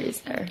after fine.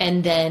 Parties there.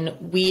 And then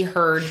we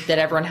heard that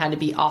everyone had to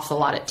be off the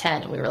lot at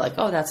 10. And we were like,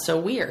 oh, that's so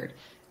weird.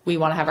 We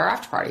want to have our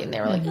after party. And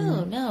they were like,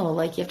 oh, no,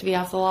 like you have to be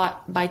off the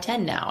lot by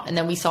 10 now. And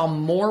then we saw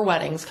more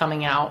weddings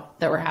coming out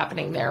that were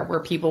happening there where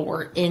people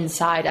were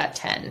inside at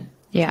 10,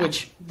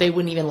 which they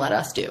wouldn't even let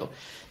us do.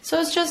 So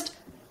it's just,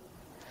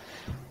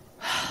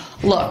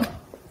 look,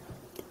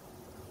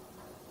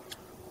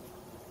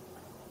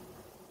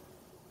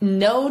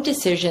 no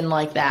decision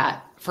like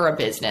that for a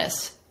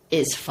business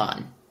is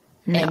fun.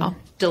 No. And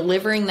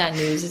delivering that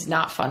news is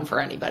not fun for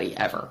anybody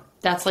ever.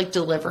 That's like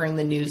delivering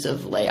the news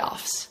of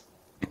layoffs.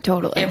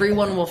 Totally.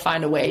 Everyone will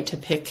find a way to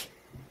pick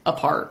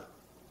apart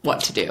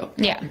what to do.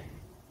 Yeah.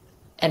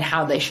 And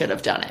how they should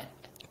have done it.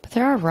 But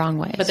there are wrong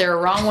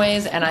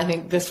ways. And I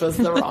think this was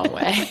the wrong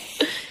way.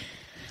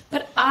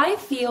 But I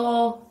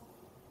feel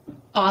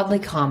oddly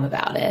calm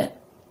about it.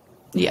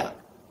 Yeah.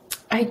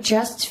 I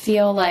just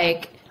feel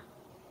like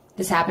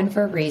this happened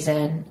for a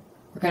reason.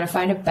 We're going to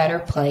find a better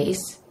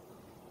place.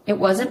 It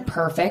wasn't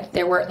perfect.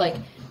 There were, like,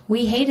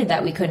 we hated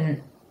that we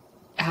couldn't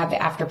have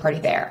the after party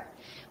there.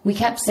 We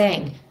kept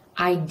saying,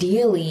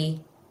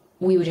 ideally,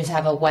 we would just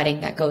have a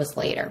wedding that goes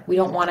later. We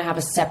don't want to have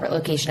a separate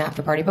location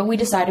after party, but we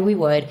decided we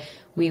would.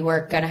 We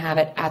were going to have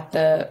it at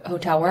the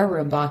hotel where our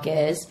room block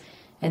is,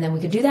 and then we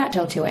could do that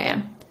till 2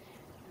 a.m.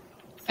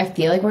 I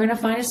feel like we're going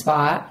to find a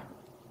spot,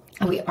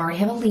 and we already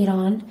have a lead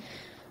on,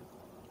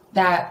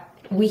 that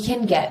we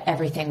can get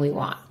everything we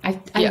want.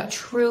 I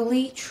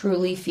truly,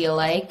 truly feel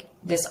like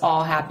this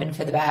all happened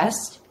for the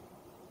best.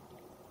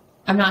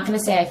 I'm not going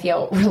to say I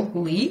feel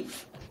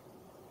relief.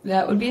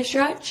 That would be a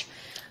stretch.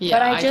 Yeah,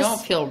 but I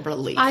don't feel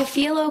relief. I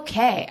feel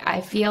okay.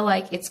 I feel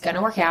like it's going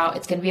to work out.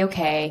 It's going to be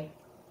okay.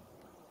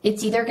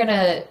 It's either going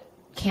to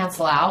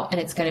cancel out and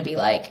it's going to be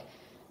like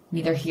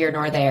neither here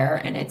nor there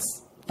and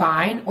it's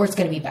fine, or it's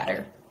going to be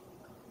better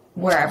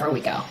wherever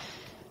we go.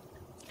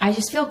 I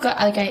just feel good.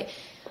 Like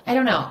I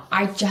don't know.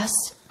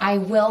 I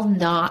will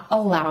not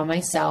allow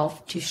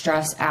myself to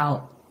stress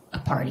out a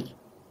party.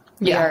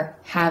 We are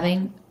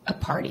having a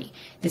party.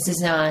 This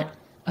is not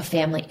a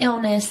family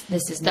illness.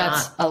 This is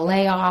not a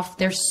layoff.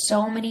 There's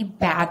so many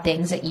bad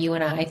things that you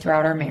and I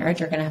throughout our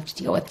marriage are going to have to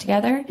deal with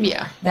together.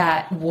 Yeah.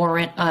 That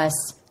warrant us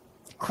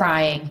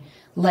crying,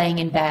 laying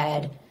in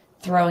bed,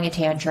 throwing a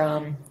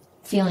tantrum,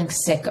 feeling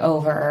sick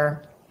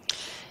over.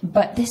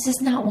 But this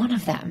is not one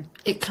of them.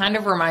 It kind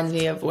of reminds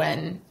me of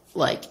when,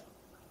 like,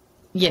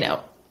 you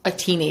know, a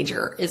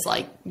teenager is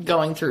like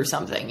going through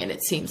something and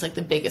it seems like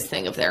the biggest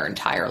thing of their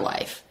entire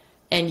life.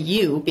 And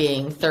you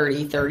being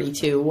 30,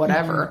 32,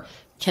 whatever,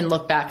 can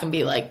look back and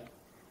be like,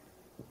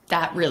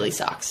 that really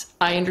sucks.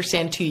 I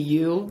understand to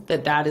you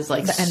that is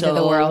like the end of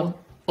the world,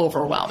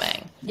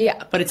 overwhelming.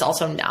 Yeah. But it's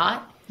also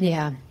not.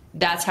 Yeah.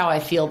 That's how I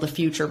feel the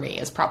future me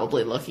is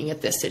probably looking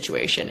at this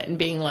situation and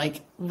being like,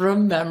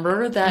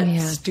 remember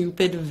that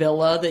stupid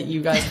villa that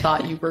you guys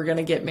thought you were going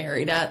to get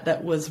married at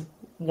that was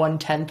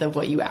 1/10 of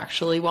what you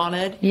actually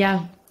wanted?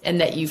 Yeah.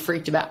 And that you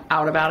freaked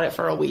out about it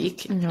for a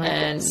week.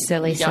 And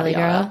silly yada.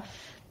 girl.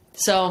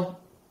 So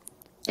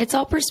it's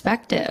all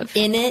perspective.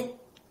 In it,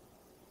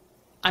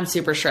 I'm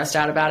super stressed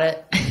out about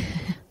it.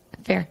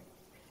 Fair.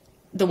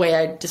 The way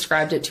I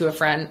described it to a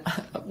friend,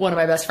 one of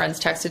my best friends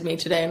texted me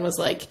today and was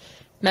like,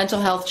 mental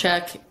health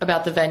check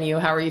about the venue.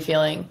 How are you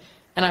feeling?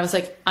 And I was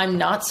like, I'm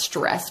not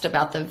stressed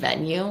about the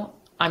venue.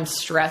 I'm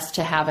stressed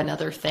to have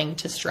another thing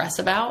to stress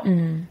about.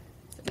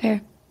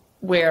 Fair.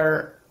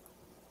 Where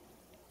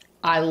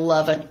I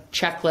love a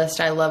checklist.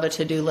 I love a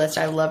to-do list.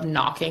 I love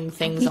knocking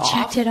things off. We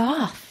checked it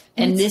off.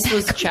 And this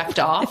was checked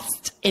off.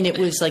 And it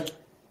was like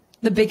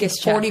the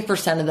biggest check.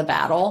 40% of the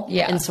battle.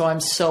 Yeah. And so I'm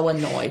so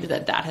annoyed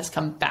that has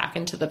come back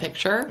into the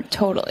picture.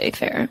 Totally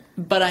fair.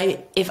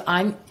 But if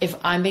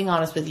I'm being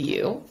honest with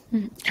you,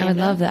 I would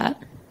love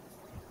that.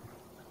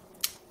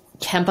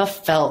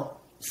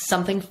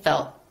 Something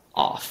felt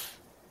off.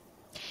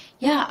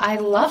 Yeah, I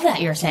love that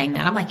you're saying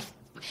that. I'm like,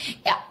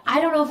 I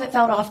don't know if it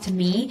felt off to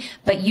me,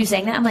 but you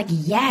saying that, I'm like,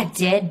 yeah, it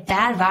did.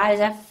 Bad vibes.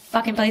 That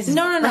fucking place is...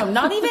 No.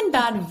 Not even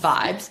bad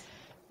vibes.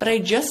 But I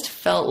just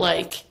felt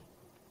like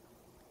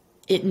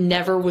it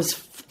never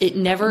was... It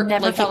never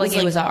felt like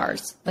it was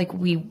ours. Like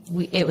we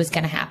it was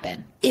going to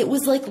happen. It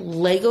was like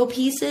Lego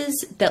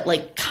pieces that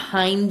like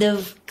kind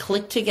of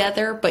clicked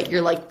together, but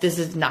you're like, this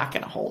is not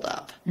going to hold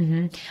up.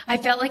 Mm-hmm. I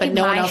felt like but in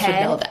no my one else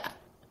head, would know that.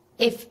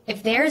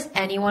 If there's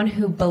anyone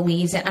who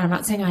believes it, and I'm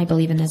not saying I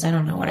believe in this, I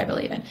don't know what I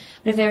believe in,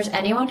 but if there's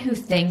anyone who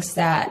thinks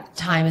that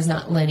time is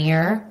not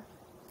linear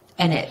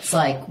and it's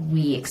like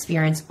we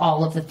experience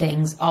all of the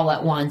things all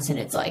at once and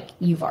it's like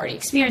you've already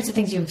experienced the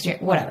things you've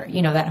experienced, whatever,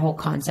 you know, that whole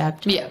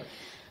concept. Yeah.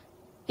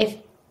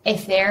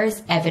 If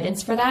there's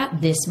evidence for that,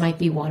 this might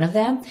be one of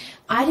them.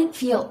 I didn't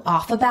feel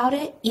off about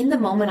it. In the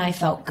moment, I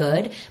felt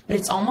good, but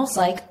it's almost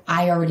like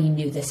I already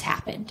knew this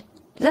happened.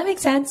 Does that make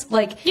sense?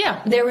 Like,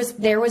 yeah, there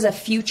was a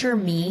future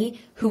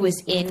me who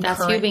was in.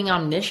 That's you being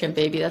omniscient,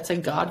 baby. That's a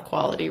God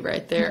quality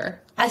right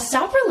there. I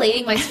stopped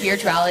relating my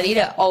spirituality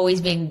to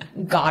always being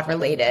God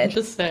related.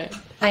 Just saying,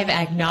 I'm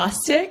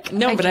agnostic.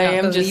 No, but I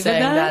am just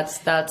saying that's.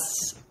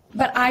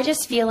 But I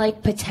just feel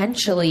like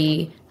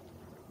potentially.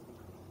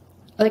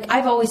 Like,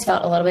 I've always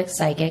felt a little bit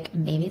psychic.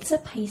 Maybe it's a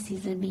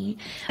Pisces in me.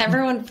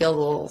 Everyone feels a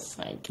little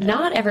psychic.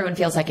 Not everyone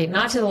feels psychic.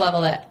 Not to the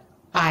level that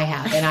I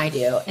have and I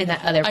do and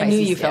that other Pisces I knew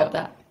you do. felt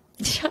that.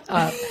 Shut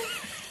up.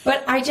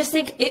 But I just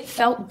think it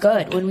felt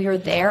good. When we were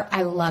there,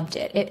 I loved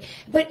it.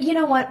 But you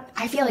know what?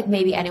 I feel like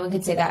maybe anyone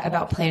could say that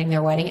about planning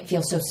their wedding. It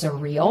feels so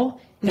surreal.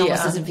 It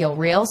almost doesn't feel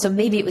real. So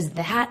maybe it was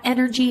that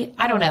energy.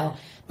 I don't know.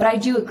 But I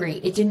do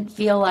agree. It didn't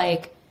feel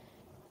like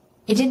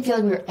we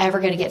were ever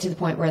going to get to the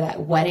point where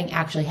that wedding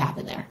actually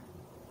happened there.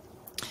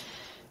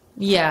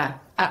 Yeah.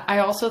 I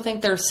also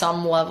think there's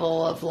some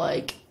level of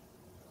like,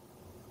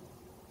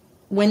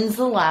 when's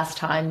the last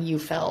time you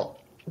felt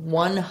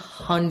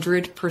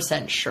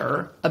 100%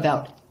 sure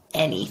about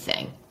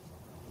anything?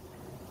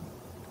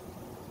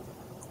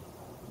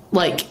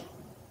 Like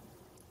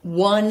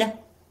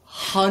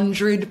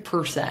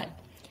 100%.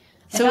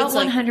 So I felt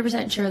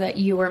 100% sure that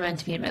you were meant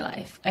to be in my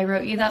life. I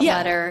wrote you that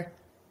letter.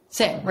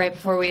 Same. Right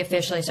before we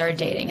officially started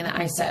dating. And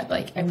I said,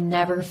 like, I've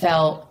never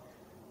felt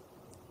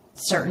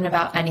certain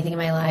about anything in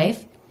my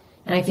life.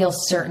 And I feel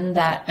certain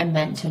that I'm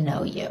meant to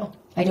know you.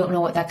 I don't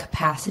know what that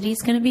capacity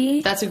is going to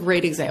be. That's a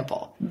great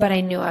example. But I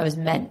knew I was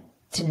meant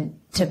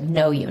to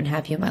know you and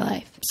have you in my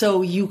life.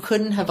 So you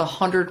couldn't have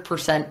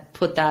 100%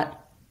 put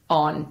that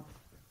on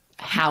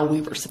how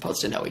we were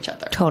supposed to know each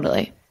other.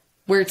 Totally.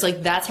 Where it's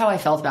like, that's how I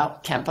felt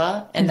about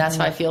Kempa. And that's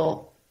how I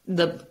feel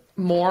the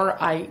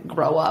more I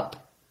grow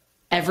up,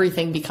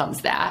 everything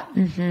becomes that.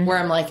 Mm-hmm. Where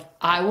I'm like,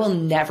 I will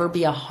never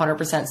be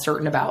 100%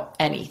 certain about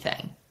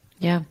anything.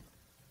 Yeah.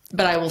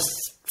 But I will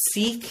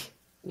seek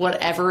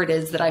whatever it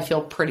is that I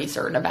feel pretty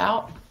certain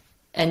about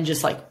and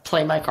just like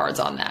play my cards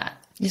on that.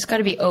 You just got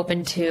to be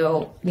open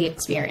to the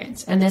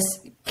experience. And this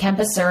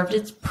Kempa served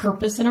its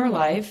purpose in our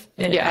life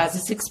as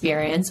this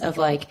experience of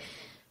like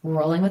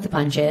rolling with the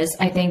punches.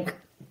 I think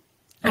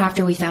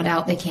after we found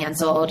out they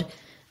canceled,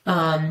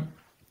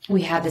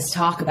 we had this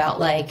talk about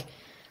like,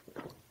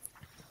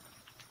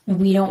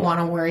 we don't want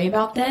to worry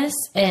about this.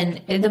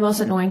 And the most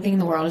annoying thing in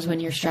the world is when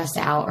you're stressed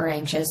out or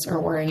anxious or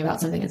worrying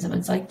about something and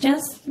someone's like,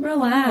 just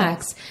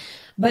relax.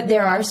 But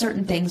there are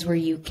certain things where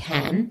you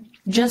can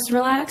just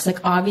relax. Like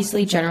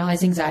obviously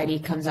generalized anxiety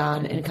comes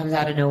on and it comes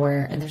out of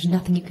nowhere and there's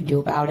nothing you can do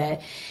about it.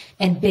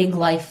 And big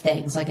life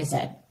things, like I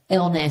said,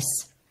 illness,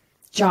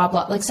 job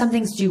loss, like some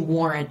things do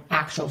warrant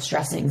actual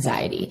stress and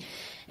anxiety.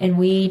 And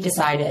we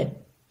decided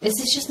this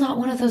is just not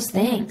one of those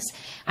things.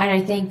 And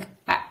I think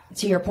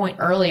to your point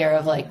earlier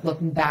of like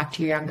looking back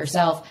to your younger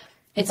self,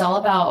 it's all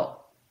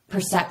about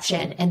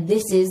perception. And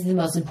this is the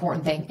most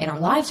important thing in our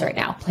lives right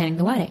now, planning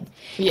the wedding.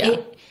 Yeah.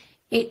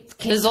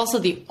 This is also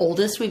the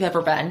oldest we've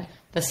ever been,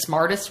 the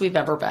smartest we've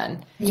ever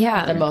been.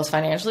 Yeah. The most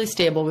financially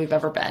stable we've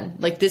ever been.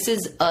 Like this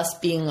is us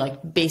being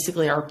like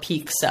basically our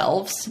peak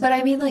selves. But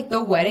I mean like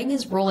the wedding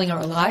is rolling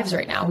our lives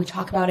right now. We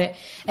talk about it.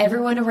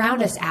 Everyone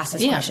around us asks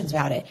us questions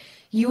about it.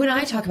 You and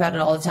I talk about it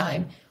all the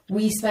time.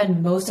 We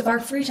spend most of our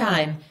free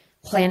time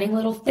planning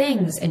little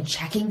things and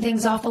checking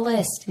things off a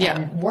list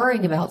and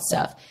worrying about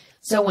stuff.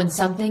 So when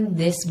something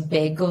this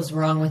big goes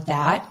wrong with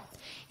that,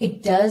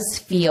 it does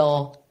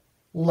feel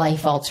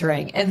life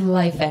altering and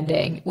life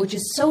ending, which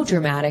is so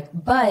dramatic,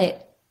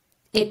 but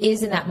it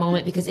is in that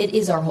moment because it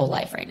is our whole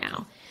life right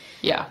now.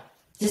 Yeah.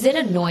 Does it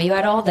annoy you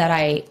at all that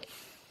I'm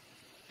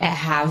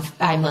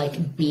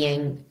like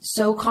being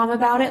so calm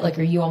about it? Like,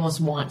 are you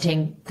almost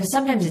wanting, because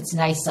sometimes it's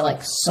nice to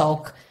like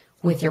sulk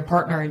with your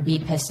partner and be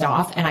pissed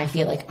off. And I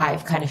feel like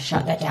I've kind of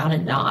shut that down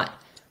and not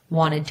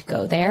wanted to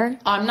go there.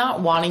 I'm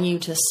not wanting you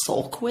to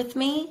sulk with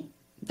me.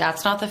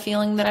 That's not the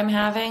feeling that I'm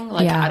having.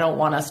 Like, I don't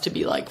want us to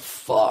be like,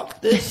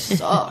 fuck, this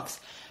sucks.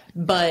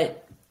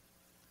 But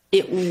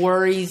it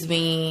worries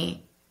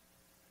me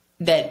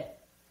that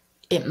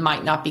it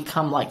might not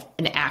become like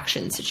an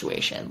action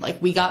situation.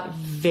 Like we got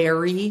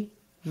very,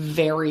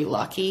 very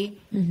lucky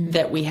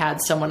that we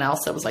had someone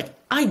else that was like,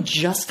 I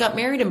just got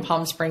married in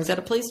Palm Springs at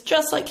a place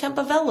just like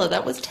Campavella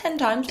that was 10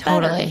 times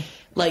better. Totally.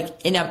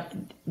 Like,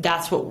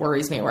 that's what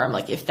worries me, where I'm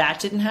like, if that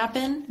didn't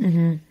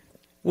happen,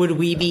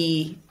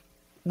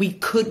 we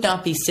could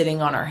not be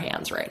sitting on our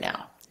hands right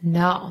now.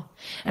 No.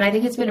 And I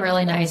think it's been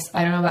really nice.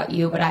 I don't know about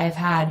you, but I've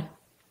had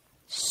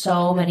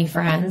so many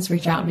friends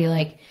reach out and be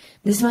like,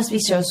 this must be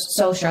so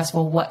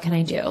stressful. What can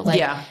I do?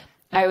 Like,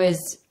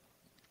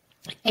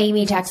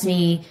 Amy texted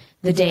me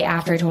the day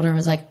after I told her, and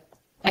was like,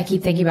 I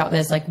keep thinking about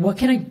this. Like, what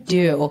can I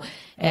do?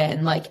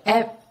 And like,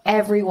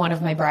 every one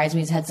of my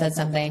bridesmaids had said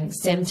something.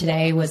 Sim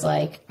today was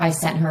like, I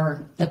sent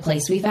her the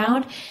place we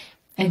found,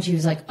 and she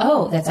was like,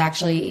 oh, that's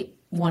actually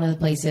one of the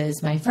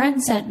places my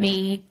friend sent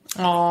me.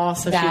 Oh,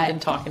 so she's been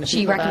talking to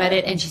people. She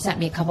recommended, and she sent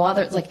me a couple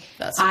others. Like,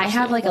 I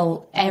have like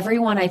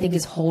everyone I think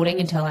is holding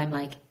until I'm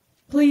like,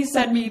 please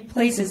send me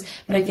places.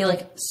 But I feel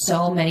like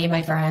so many of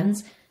my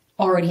friends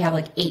already have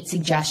like 8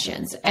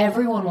 suggestions.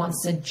 Everyone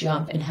wants to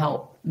jump and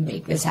help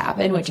make this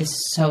happen, which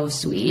is so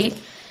sweet.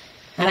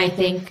 And I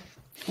think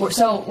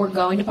we're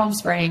going to Palm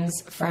Springs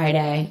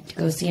Friday to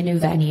go see a new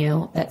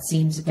venue that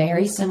seems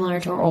very similar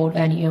to our old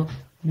venue,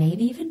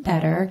 maybe even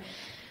better.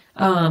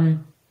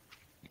 I'm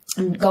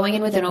going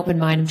in with an open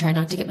mind. I'm trying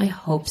not to get my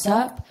hopes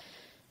up.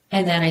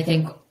 And then I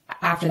think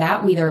after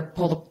that, we either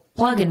pull the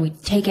plug and we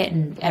take it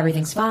and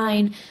everything's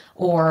fine,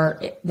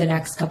 or the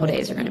next couple of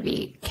days are going to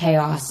be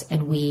chaos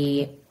and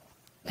we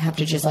have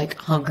to just like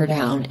hunker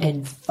down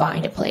and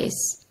find a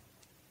place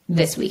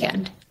this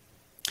weekend.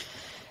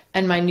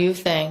 And my new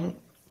thing,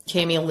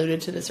 Cammie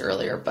alluded to this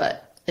earlier,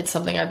 but it's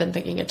something I've been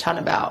thinking a ton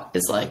about,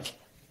 is like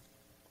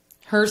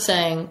her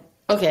saying,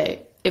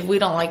 okay, if we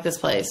don't like this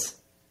place,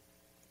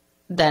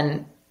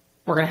 then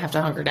we're going to have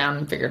to hunker down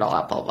and figure it all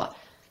out, blah, blah, blah.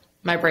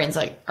 My brain's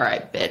like, all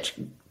right, bitch,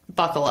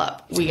 buckle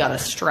up. We got to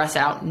stress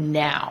out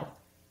now.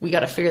 We got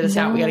to figure this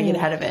out. We got to get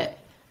ahead of it.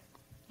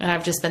 And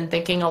I've just been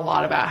thinking a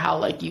lot about how,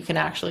 like, you can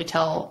actually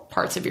tell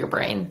parts of your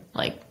brain,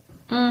 like,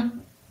 I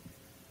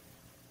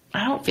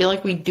don't feel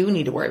like we do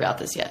need to worry about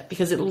this yet,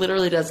 because it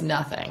literally does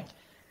nothing.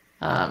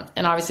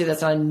 And obviously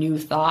that's not a new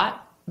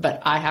thought,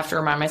 but I have to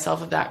remind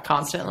myself of that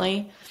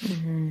constantly.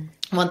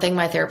 One thing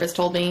my therapist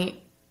told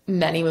me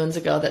many moons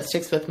ago that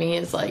sticks with me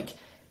is like,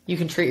 you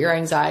can treat your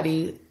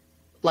anxiety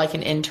like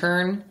an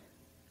intern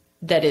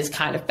that is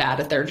kind of bad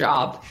at their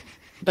job,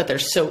 but they're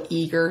so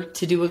eager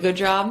to do a good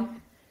job.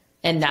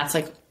 And that's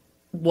like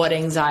what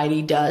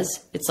anxiety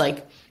does. It's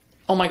like,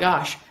 oh my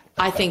gosh,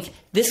 I think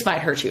this might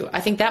hurt you.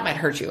 I think that might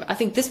hurt you. I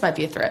think this might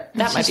be a threat.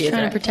 That might be a threat.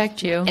 Trying to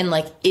protect you. And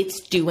like,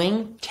 it's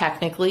doing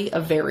technically a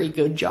very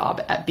good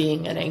job at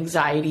being an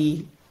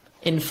anxiety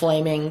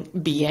inflaming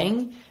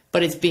being,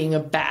 but it's doing a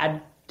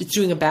bad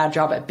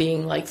job at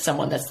being like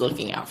someone that's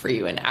looking out for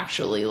you and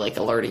actually like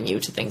alerting you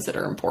to things that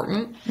are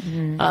important.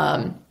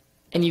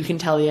 And you can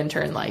tell the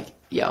intern like,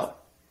 yo,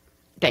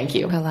 thank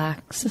you.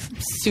 Relax.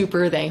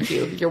 Super thank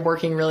you. You're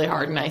working really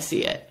hard and I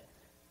see it.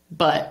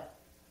 But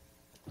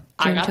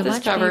I got this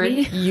covered.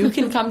 You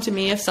can come to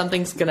me if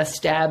something's going to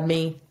stab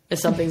me, if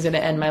something's going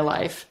to end my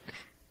life.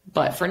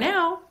 But for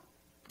now,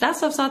 that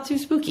stuff's not too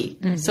spooky.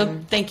 So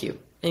thank you.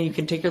 And you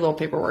can take your little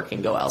paperwork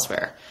and go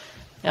elsewhere.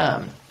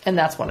 And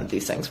that's one of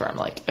these things where I'm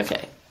like,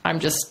 okay,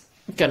 I'm just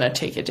going to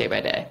take it day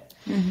by day.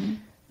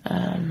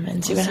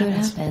 And see what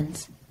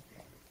happens.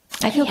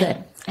 I feel good.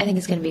 I think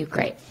it's going to be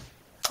great.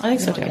 I think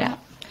so too.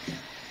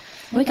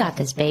 We got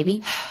this,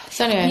 baby.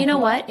 So anyway. You know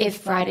what? If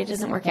Friday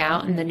doesn't work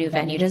out and the new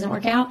venue doesn't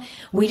work out,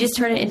 we just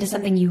turn it into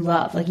something you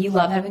love. Like, you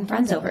love having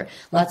friends over.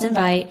 Let's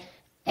invite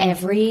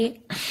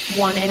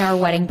everyone in our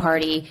wedding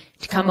party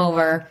to come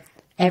over.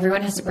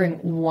 Everyone has to bring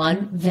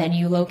one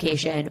venue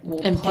location. We'll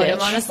put them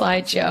on a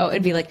slideshow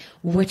and be like,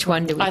 which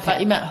one do we pick? thought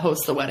you meant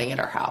host the wedding at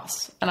our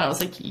house. And I was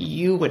like,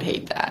 you would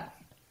hate that.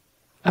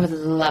 I would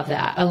love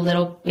that. A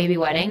little baby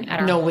wedding at our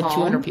home. No, with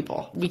 200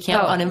 people. We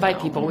can't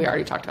uninvite people. We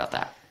already talked about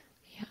that.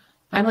 Yeah.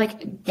 I'm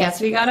like, guess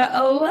we gotta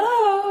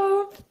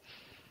elope.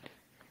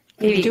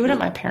 Maybe do it at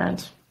my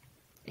parents'.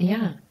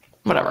 Yeah.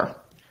 Whatever.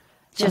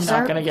 Just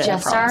our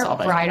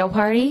bridal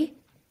party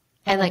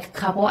and like a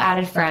couple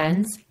added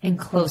friends and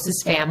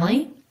closest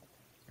family.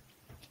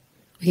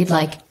 We'd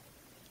like,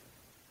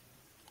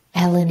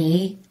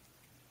 L&E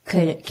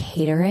could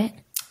cater it.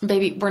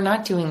 Baby, we're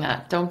not doing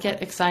that. Don't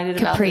get excited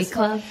about Capri this.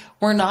 Club.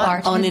 We're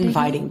not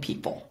uninviting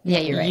people. Yeah,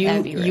 you're right.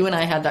 That'd be rude. You and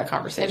I had that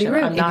conversation.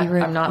 That'd be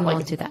rude. I'm not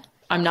like do that.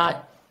 I'm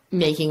not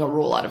making a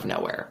rule out of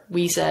nowhere.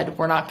 We said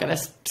we're not going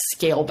to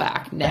scale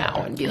back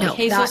now and be like,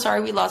 hey, so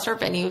sorry we lost our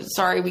venue.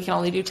 Sorry, we can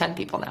only do 10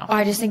 people now.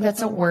 I just think that's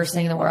the worst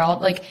thing in the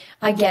world. Like,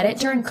 I get it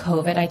during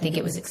COVID. I think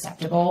it was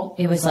acceptable.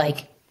 It was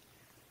like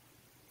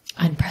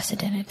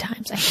unprecedented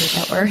times. I hate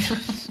that word.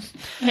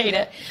 I hate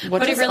it.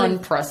 What is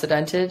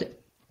unprecedented?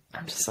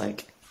 I'm just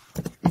like,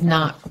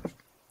 not.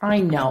 I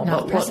know,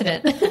 not but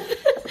precedent.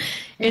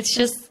 It's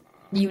just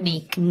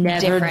unique, never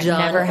different, done,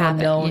 never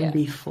happened known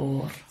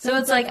before. So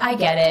it's like, I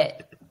get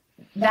it.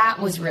 That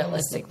was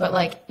realistic, but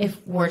like, if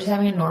we're just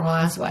having a normal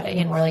ass wedding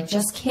and we're like,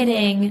 just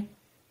kidding,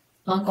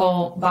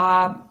 Uncle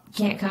Bob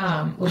can't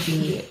come, would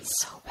be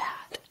so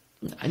bad.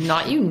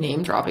 Not you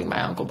name dropping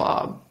my Uncle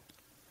Bob.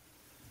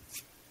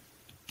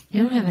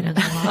 You don't have an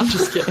Uncle Bob. I'm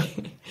just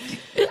kidding.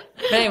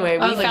 But anyway,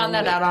 we found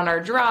that out on our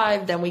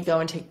drive. Then we go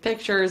and take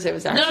pictures. It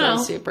was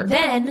actually super.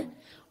 Then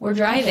we're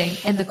driving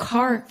and the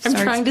car starts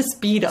I'm trying to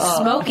speed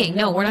up. Smoking.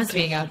 No, we're not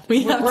speeding up.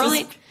 We're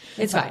only...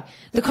 It's fine.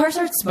 The car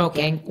starts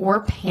smoking.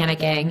 We're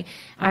panicking.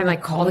 I'm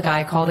like, call the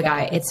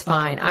guy. It's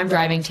fine. I'm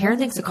driving. Taryn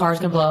thinks the car's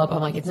going to blow up.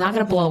 I'm like, it's not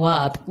going to blow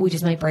up. We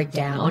just might break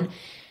down.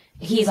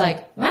 He's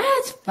like,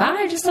 it's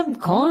fine. Just some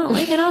coolant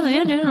leaking on the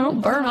engine. It'll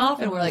burn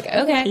off. And we're like,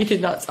 okay. He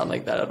did not sound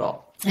like that at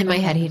all. In my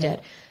head, he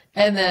did.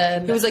 And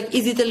then he was like,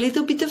 is it a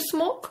little bit of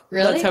smoke?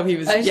 Really? That's how he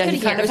was. Yeah,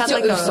 he kind of had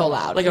like so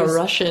loud. Like a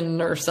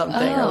Russian or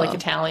something, or like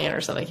Italian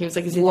or something. He was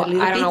like, is it a little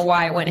bit? I don't know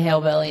why it went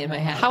hillbilly in my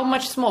head. How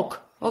much smoke?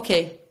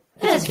 Okay.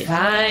 It's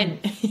fine.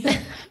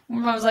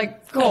 I was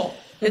like, cool.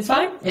 It's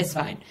fine. It's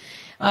fine.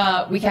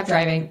 We kept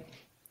driving.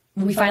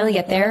 We finally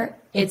get there.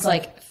 It's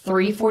like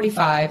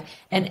 3:45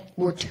 and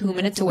we're 2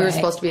 minutes away. We were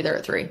supposed to be there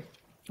at 3.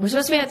 We're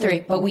supposed to be at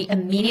 3, but we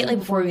immediately,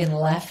 before we even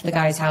left the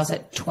guy's house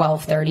at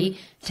 12:30,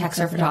 text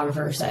our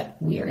photographer, said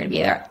we are going to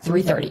be there at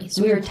 3:30.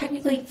 So we were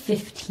technically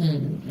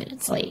 15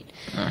 minutes late.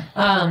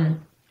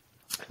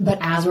 But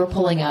as we're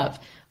pulling up,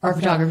 our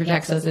photographer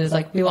texts us and is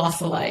like, we lost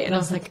the light. And I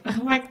was like,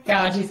 oh my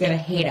God, she's going to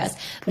hate us.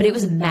 But it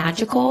was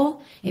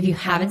magical. If you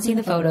haven't seen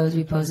the photos,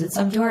 we posted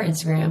some to our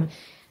Instagram.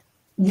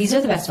 These are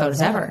the best photos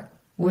ever.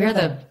 We're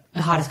the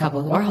hottest couple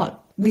in the world.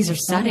 These are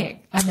stunning.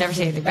 I've never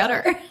seen anything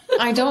better.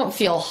 I don't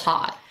feel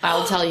hot.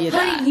 I'll tell you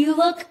that. Honey, you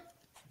look...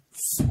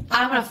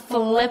 I'm going to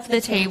flip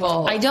the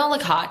table. I don't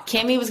look hot.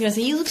 Cammie was going to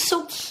say, you look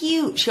so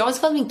cute. She always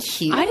called me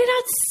cute. I did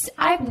not...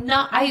 I'm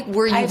not...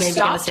 Were you maybe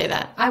going to say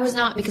that? I was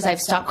not, because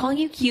I've stopped calling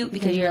you cute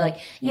because you're like,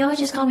 you know what,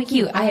 just call me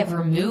cute. I have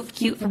removed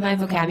cute from my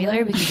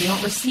vocabulary because you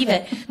don't receive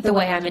it the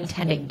way I'm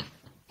intending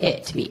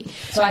it to be.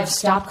 So I've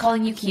stopped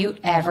calling you cute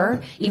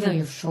ever, even though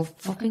you're so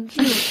fucking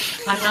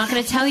cute. I'm not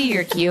going to tell you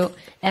you're cute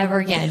ever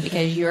again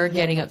because you're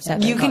getting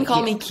upset. You can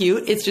call me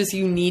cute. It's just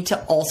you need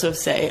to also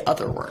say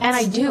other words. And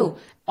I do.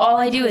 All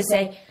I do is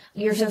say,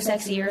 you're so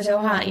sexy, you're so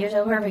hot, you're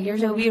so perfect, you're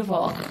so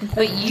beautiful.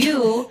 But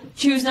you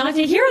choose not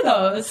to hear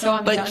those, so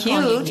I'm done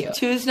calling you cute.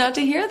 Choose not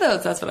to hear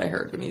those. That's what I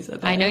heard when you said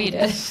that. I know you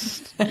did.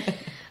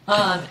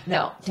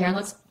 No, Taryn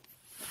looks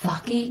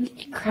fucking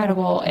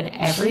incredible in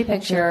every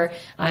picture.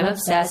 I'm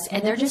obsessed,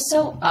 and they're just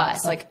so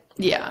us. Like,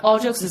 yeah. All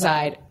jokes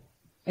aside,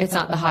 it's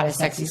not the hottest,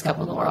 sexiest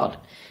couple in the world,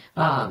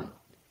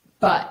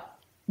 but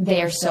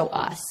they are so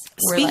us.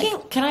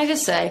 Can I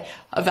just say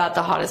about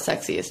the hottest,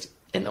 sexiest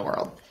in the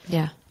world?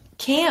 Yeah.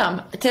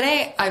 Cam,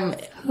 today I'm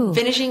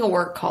finishing a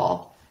work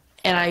call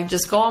and I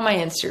just go on my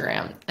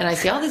Instagram and I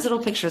see all these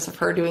little pictures of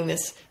her doing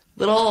this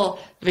little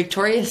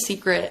Victoria's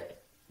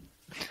Secret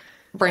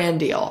brand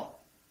deal.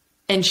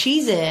 And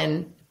she's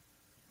in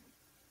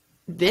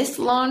this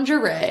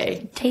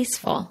lingerie.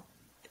 Tasteful.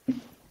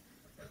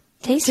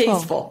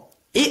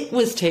 It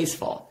was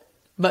tasteful,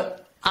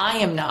 but I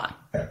am not.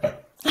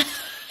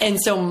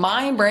 And so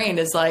my brain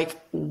is like,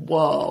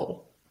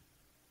 whoa,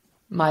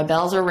 my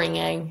bells are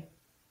ringing.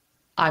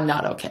 I'm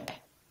not okay.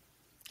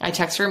 I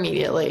text her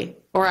immediately,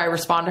 or I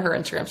respond to her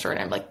Instagram story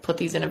and I'm like, put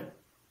these in a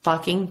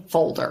fucking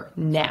folder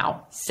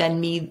now. Send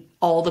me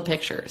all the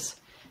pictures.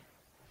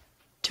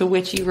 To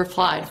which you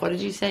replied, what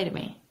did you say to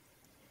me?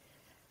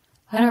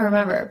 I don't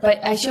remember,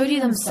 but I showed you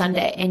them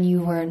Sunday and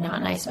you were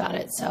not nice about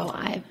it, so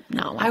I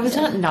was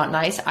not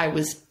nice. I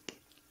was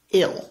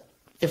ill,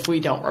 if we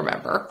don't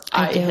remember.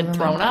 I had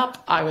thrown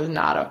up. I was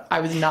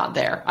not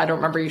there. I don't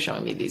remember you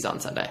showing me these on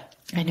Sunday.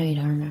 I know you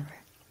don't remember.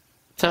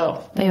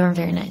 But you weren't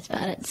very nice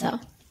about it, so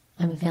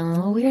I'm feeling a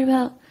little weird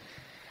about.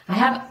 I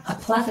have a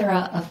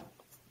plethora of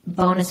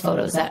bonus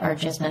photos that are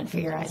just meant for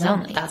your eyes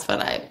only. That's what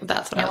I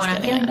was when I'm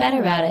feeling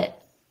better about it,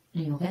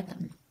 you'll get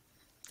them.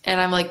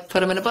 And I'm like, put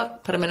them in a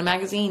book, put them in a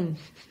magazine,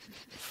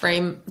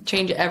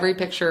 change every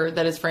picture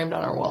that is framed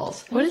on our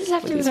walls. What does this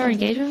have to do with our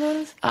engagement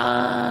photos?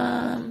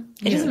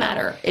 It doesn't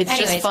matter. It's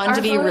just fun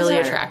to be really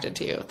attracted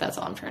to you. That's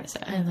all I'm trying to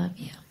say. I love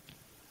you.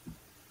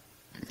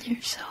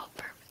 You're so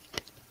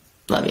perfect.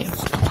 Love you.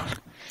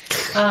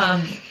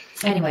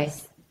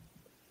 Anyways.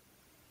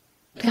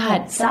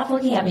 God, stop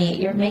looking at me.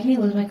 You're making me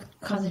lose my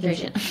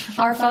concentration.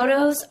 Our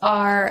photos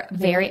are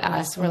very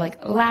us. We're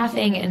like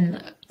laughing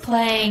and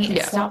playing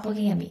and stop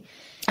looking at me.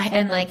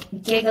 And like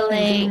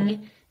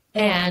giggling.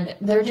 And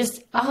they're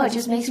just, it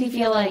just makes me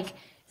feel like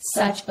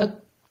such a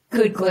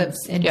good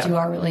glimpse into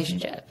our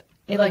relationship.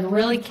 It like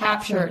really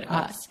captured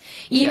us.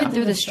 Even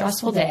through the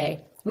stressful day,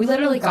 we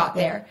literally got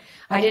there.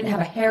 I didn't have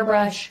a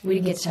hairbrush. We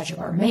didn't get to touch up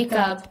our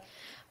makeup.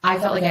 I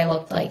felt like I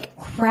looked like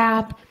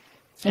crap.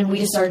 And we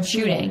just started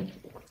shooting.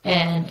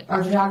 And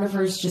our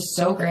photographer's just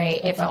so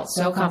great. It felt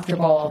so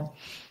comfortable.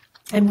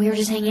 And we were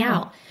just hanging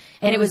out.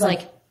 And it was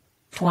like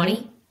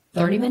 20,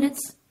 30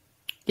 minutes?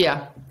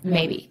 Yeah.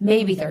 Maybe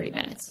 30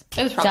 minutes.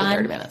 It was probably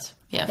 30 minutes.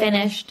 Yeah.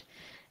 Finished.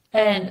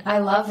 And I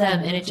love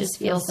them. And it just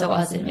feels so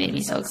us. It made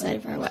me so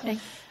excited for our wedding.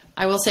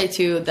 I will say,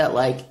 too, that,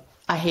 like,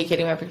 I hate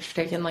getting my picture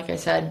taken, like I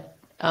said,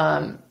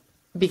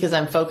 because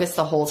I'm focused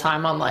the whole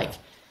time on, like,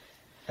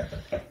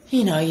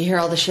 you know, you hear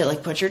all the shit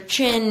like put your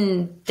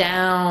chin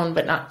down,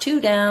 but not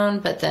too down,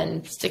 but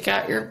then stick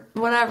out your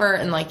whatever.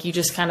 And like, you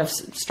just kind of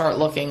start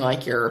looking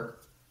like you're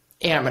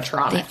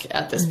animatronic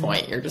at this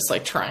point. You're just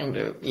like trying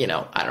to, you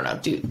know, I don't know,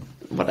 do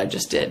what I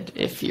just did,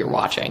 if you're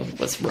watching,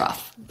 was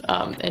rough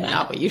and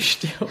not what you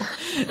should do.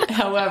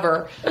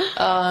 However,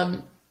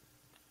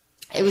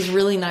 it was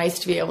really nice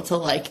to be able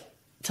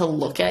to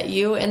look at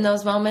you in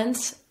those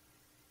moments.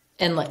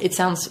 And like, it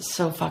sounds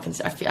so fucking,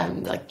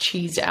 I'm like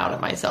cheesed out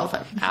at myself.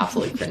 I'm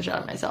absolutely cringed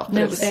out at myself. But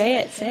No, say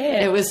it.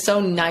 It was so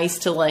nice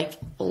to like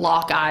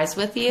lock eyes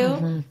with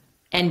you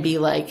and be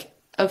like,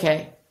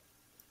 okay,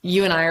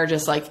 you and I are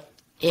just like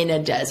in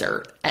a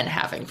desert and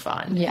having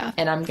fun. Yeah.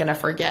 And I'm going to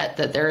forget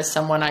that there is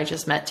someone I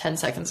just met 10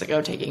 seconds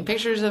ago taking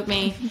pictures of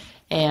me.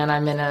 And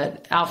I'm in an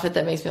outfit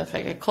that makes me look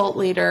like a cult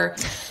leader.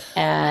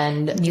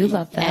 And you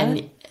love that.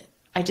 And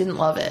I didn't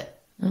love it.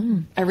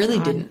 I really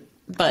didn't.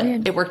 But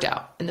it worked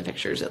out in the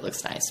pictures. It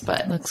looks nice.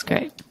 But looks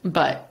great.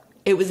 But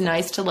it was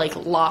nice to like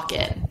lock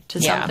in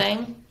to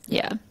something.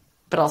 Yeah.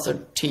 But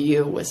also to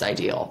you was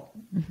ideal.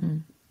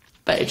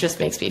 But it just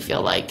makes me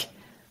feel like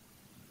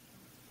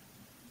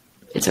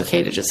it's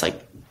okay to just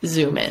like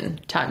zoom in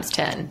times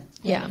 10.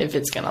 Yeah. If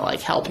it's going to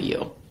like help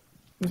you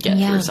get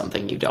through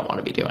something you don't want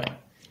to be doing.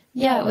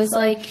 Yeah, it was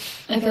like,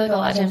 I feel like a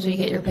lot of times when you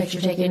get your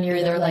picture taken, you're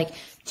either like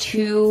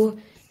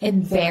too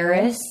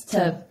embarrassed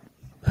to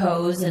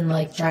pose and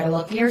like try to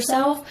look at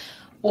yourself,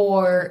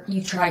 or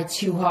you try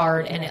too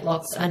hard and it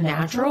looks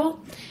unnatural,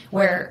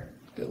 where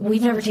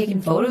we've never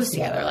taken photos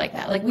together like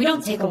that. Like, we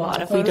don't take a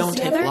lot of photos together. We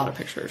don't take a lot of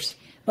pictures.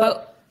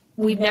 But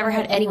we've never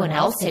had anyone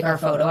else take our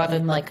photo other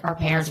than like our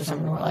parents or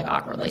someone who were like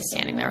awkwardly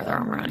standing there with their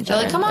arm around each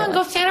other. They're like, come on,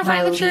 go stand in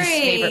front of the tree. My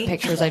least favorite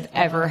pictures I've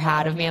ever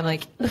had of me. I'm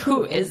like,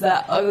 who is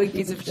that ugly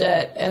piece of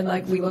shit? And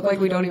like, we look like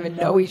we don't even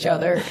know each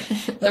other.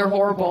 They're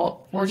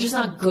horrible. We're just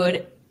not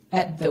good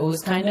at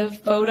those kind of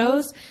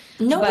photos.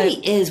 Nobody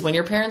is. When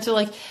your parents are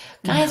like,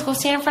 guys, go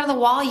stand in front of the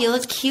wall. You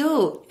look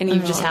cute. And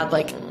you've just had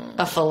like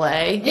a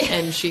filet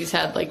and she's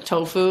had like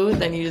tofu.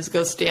 Then you just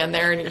go stand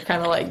there and you're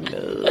kind of like,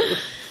 ugh.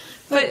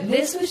 But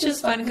this was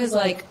just fun because,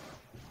 like,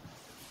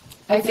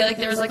 I feel like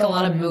there was, like, a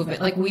lot of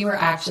movement. Like, we were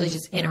actually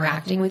just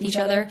interacting with each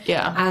other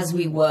as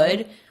we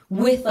would,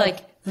 with,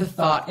 like, the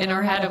thought in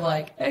our head of,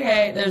 like,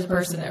 okay, there's a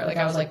person there. Like,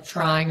 I was, like,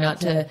 trying not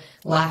to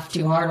laugh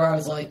too hard, or I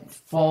was, like,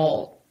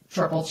 full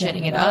triple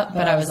chinning it up.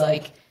 But I was,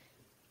 like,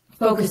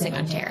 focusing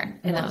on Taryn,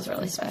 and that was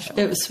really special.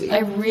 It was sweet. I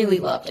really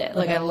loved it.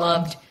 Like, I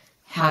loved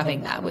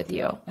having that with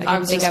you. I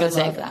would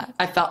love that.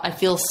 I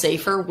feel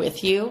safer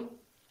with you.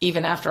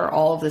 Even after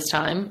all of this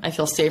time, I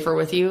feel safer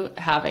with you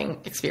having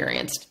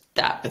experienced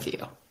that with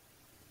you.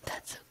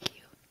 That's so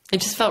cute.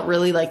 It just felt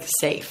really, like,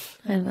 safe.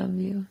 I love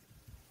you.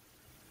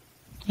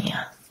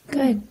 Yeah.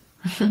 Good.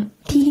 So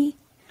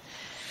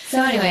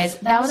anyways,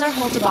 that was our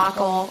whole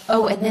debacle.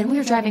 Oh, and then we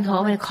were driving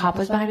home and a cop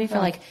was behind me for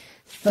like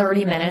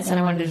 30 minutes and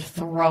I wanted to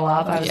throw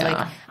up. I was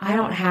like, I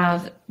don't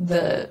have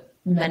the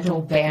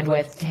mental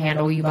bandwidth to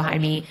handle you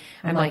behind me.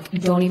 I'm like,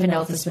 don't even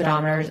know if the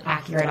speedometer is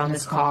accurate on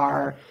this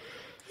car.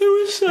 It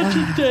was such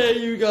a day,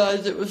 you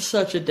guys. It was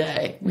such a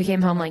day. We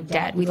came home like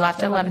dead. We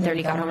left at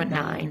 11:30, got home at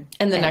 9.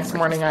 And the next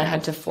morning I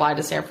had to fly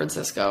to San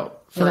Francisco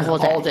for the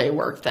whole all-day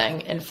work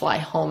thing and fly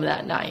home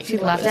that night. We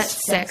left at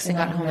 6 and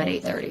got home at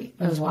 8:30. It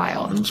was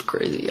wild. It was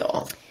crazy,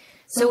 y'all.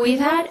 So we've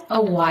had a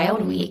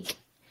wild week,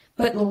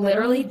 but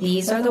literally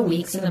these are the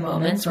weeks and the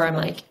moments where I'm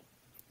like,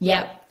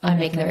 yep, I'm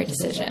making the right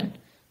decision.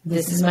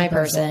 This is my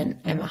person.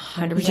 I'm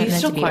 100% Do you meant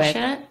still to be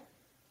question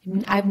with.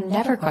 it? I've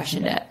never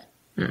questioned it.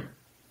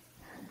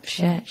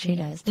 Shit, she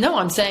does. No,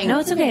 I'm saying... No,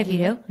 it's okay if you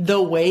do.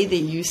 The way that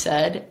you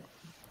said,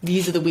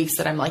 these are the weeks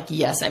that I'm like,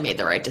 yes, I made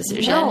the right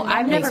decision. No,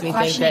 I've never questioned it.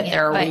 Makes me think that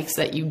there are weeks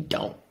that you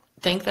don't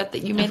think that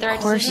you made the right decision.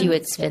 Of course you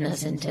would spin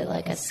this into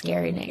like a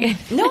scary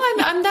negative. No,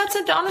 I'm that's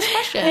an honest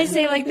question. I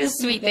say like this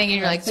sweet thing and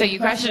you're like, so you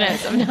question it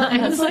sometimes.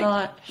 That's like,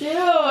 not...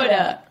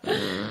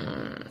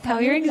 Dude.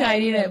 Tell your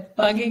anxiety to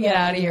fucking get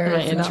out of here.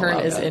 My intern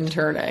is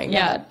interning.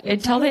 Yeah,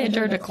 tell the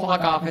intern to clock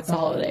off. It's the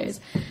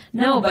holidays.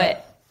 No,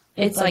 but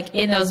it's like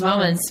in those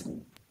moments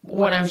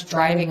when I was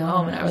driving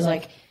home and I was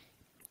like,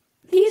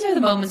 these are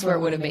the moments where it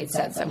would have made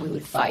sense that we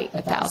would fight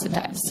 1,000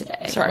 times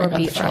today. Sorry, or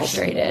be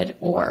frustrated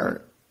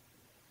or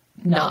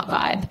not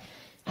vibe.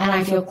 And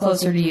I feel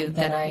closer to you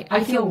than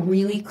I feel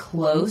really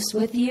close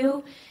with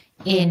you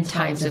in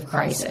times of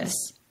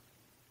crisis.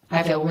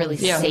 I feel really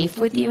safe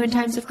with you in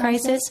times of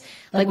crisis.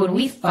 Like when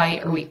we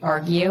fight or we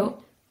argue,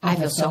 I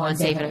feel so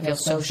unsafe and I feel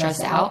so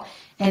stressed out.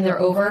 And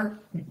they're over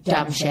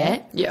dumb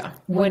shit. Yeah.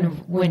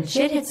 When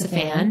shit hits the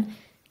fan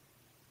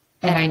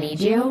and I need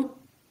you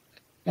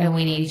and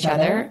we need each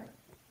other,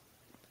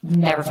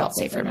 never felt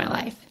safer in my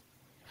life.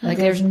 Like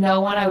there's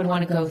no one I would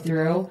want to go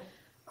through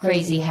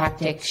crazy,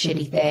 hectic,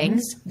 shitty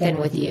things than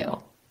with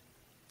you.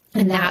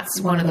 And that's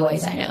one of the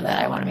ways I know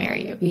that I want to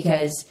marry you,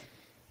 because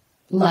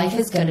life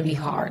is going to be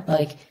hard.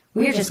 Like,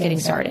 we're just getting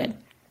started.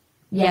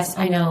 Yes,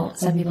 I know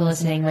some people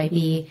listening might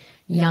be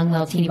young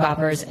little teeny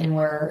boppers and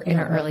we're in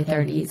our early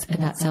 30s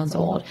and that sounds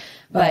old,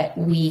 but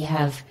we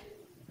have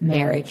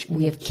marriage.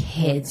 We have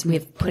kids. We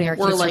have putting our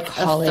kids We're like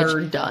through college. a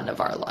third done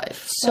of our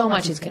life. So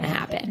much is going to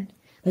happen.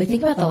 Like,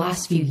 think about the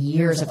last few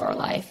years of our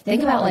life.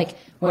 Think about like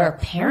what our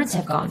parents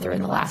have gone through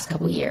in the last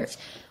couple of years.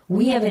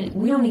 We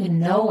don't even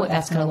know what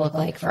that's going to look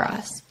like for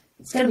us.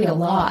 It's going to be a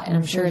lot, and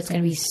I'm sure it's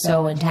going to be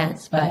so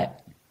intense,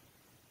 but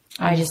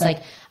I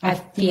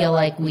feel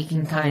like we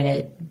can kind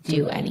of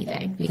do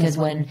anything, because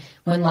when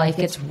life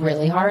gets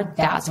really hard,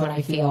 that's when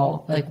I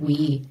feel like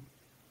we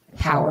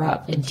power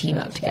up and team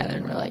up together,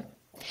 and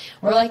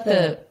we're like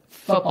the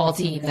football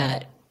team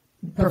that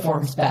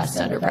performs best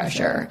under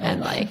pressure,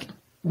 and like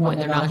when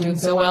they're not doing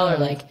so well, or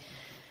like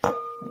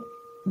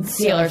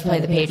Steelers play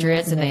the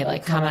Patriots and they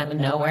like come out of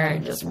nowhere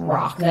and just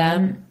rock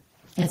them.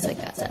 It's like,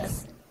 that's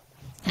us.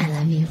 I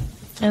love you.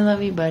 I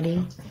love you,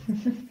 buddy.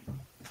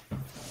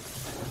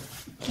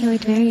 Can't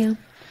wait to marry you.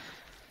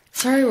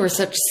 Sorry we're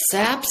such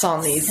saps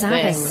on these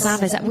things.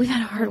 We've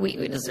had a hard week.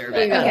 We deserve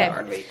it.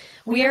 Okay.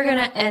 We are going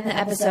to end the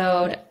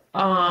episode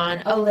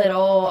on a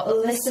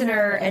little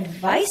listener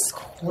advice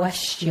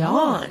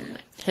question.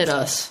 Hit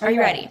us. Are you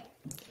ready?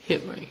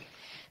 Hit me.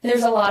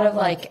 There's a lot of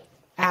like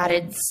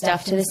added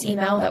stuff to this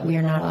email that we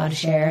are not allowed to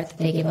share.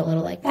 They give a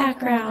little like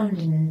background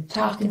and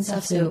talk and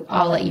stuff, so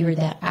I'll let you read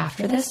that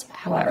after this.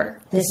 However,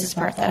 this is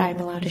part that I'm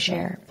allowed to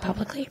share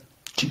publicly.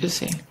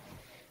 Juicy.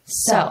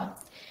 So,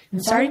 I'm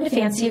starting to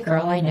fancy a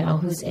girl I know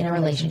who's in a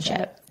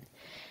relationship.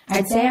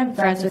 I'd say I'm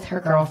friends with her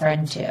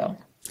girlfriend too.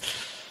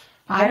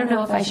 I don't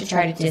know if I should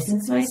try to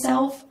distance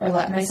myself or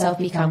let myself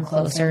become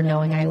closer,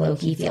 knowing I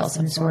low-key feel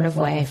some sort of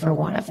way for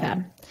one of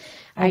them.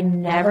 I'd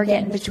never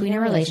get in between a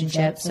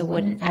relationship, so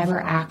wouldn't ever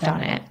act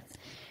on it.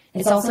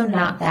 It's also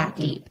not that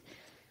deep.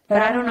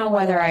 But I don't know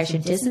whether I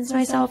should distance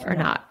myself or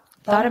not.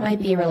 Thought it might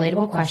be a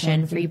relatable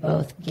question for you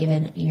both,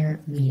 given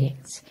your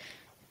meetings.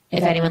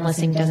 If anyone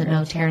listening doesn't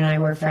know, Taryn and I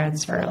were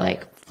friends for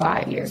like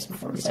 5 years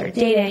before we started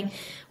dating.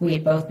 We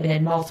had both been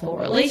in multiple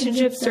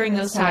relationships during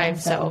those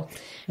times, so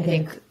I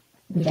think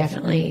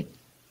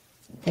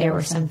there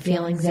were some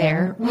feelings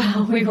there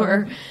while we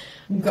were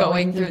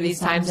going through these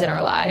times in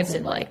our lives,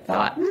 and like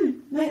thought,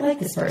 might like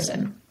this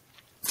person.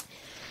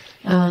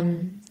 You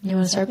want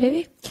to start,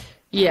 baby?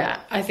 Yeah,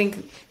 I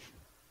think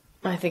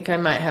I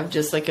might have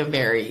just like a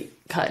very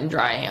cut and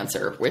dry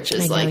answer, which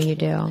is like, you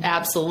do.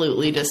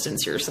 Absolutely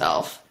distance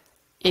yourself.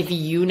 If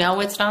you know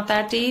it's not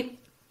that deep,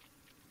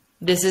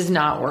 this is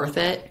not worth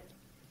it.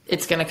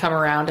 It's going to come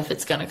around if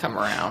it's going to come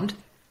around.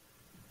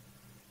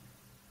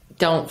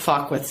 Don't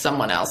fuck with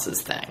someone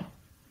else's thing.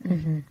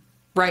 Mm-hmm.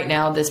 Right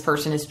now, this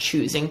person is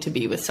choosing to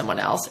be with someone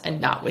else and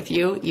not with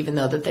you, even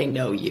though that they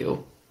know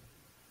you.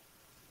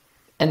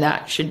 And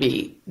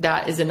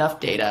that is enough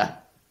data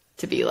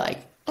to be like,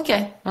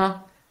 okay,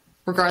 well,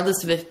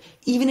 regardless of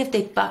even if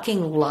they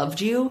fucking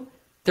loved you,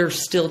 they're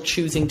still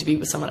choosing to be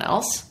with someone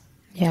else.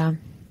 Yeah.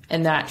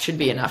 And that should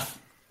be enough,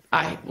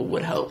 I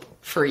would hope,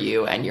 for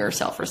you and your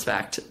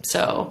self-respect.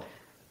 So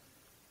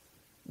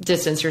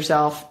distance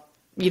yourself.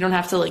 You don't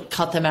have to like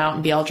cut them out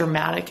and be all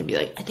dramatic and be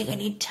like, I think I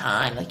need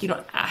time. Like, you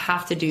don't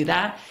have to do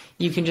that.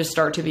 You can just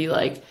start to be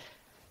like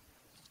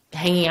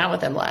hanging out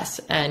with them less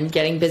and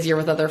getting busier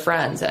with other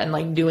friends and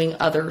like doing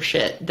other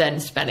shit than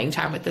spending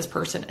time with this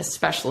person,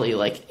 especially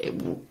like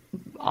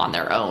on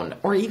their own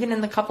or even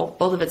in the couple.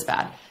 Both of it's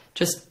bad.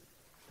 Just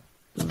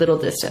little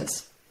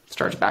distance.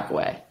 Start to back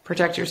away.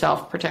 Protect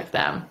yourself, protect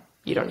them.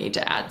 You don't need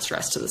to add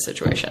stress to the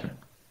situation.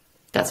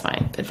 That's my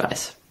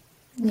advice.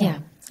 Yeah.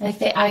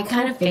 I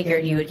kind of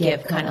figured you would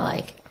give kind of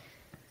like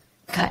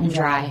cut and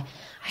dry.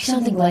 I just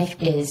don't think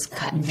life is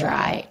cut and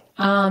dry.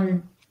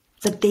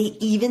 But they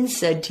even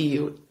said to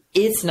you,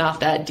 it's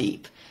not that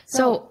deep.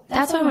 So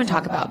that's what I want to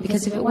talk about,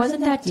 because if it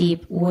wasn't that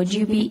deep, would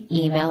you be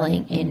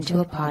emailing into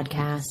a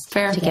podcast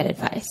to get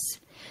advice?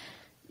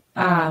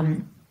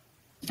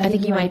 I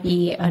think you might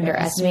be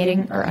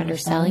underestimating or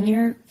underselling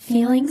your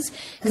feelings,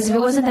 because if it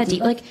wasn't that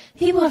deep, like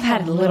people have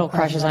had little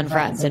crushes on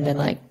friends and been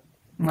like,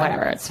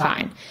 whatever, it's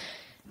fine.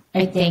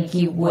 I think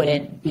you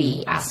wouldn't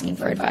be asking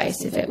for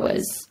advice if it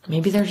was...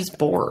 Maybe they're just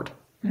bored.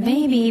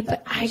 Maybe,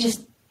 but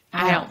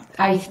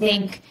I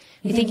think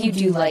you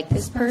do like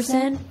this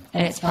person,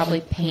 and it's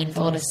probably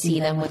painful to see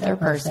them with their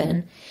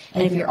person.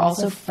 And if you're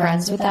also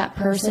friends with that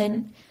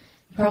person,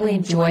 you probably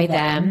enjoy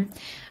them.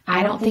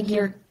 I don't think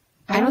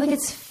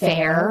it's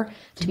fair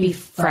to be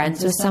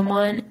friends with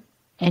someone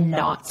and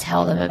not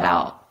tell them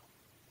about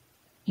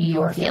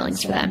your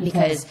feelings for them,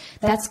 because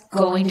that's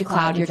going to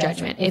cloud your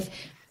judgment.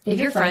 If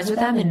you're friends with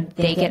them and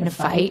they get in a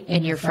fight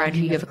and your friend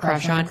who you have a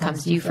crush on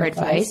comes to you for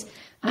advice,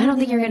 I don't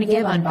think you're going to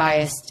give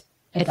unbiased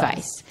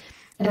advice.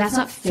 And that's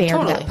not fair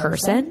to that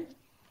person.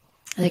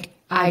 Like,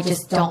 I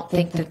just don't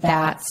think that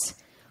that's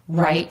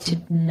right to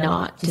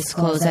not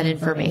disclose that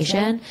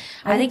information.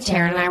 I think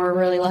Taryn and I were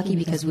really lucky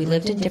because we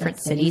lived in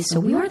different cities, so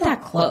we weren't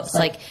that close.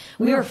 Like,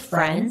 we were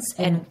friends,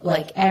 and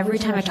like every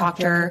time I talked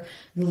to her,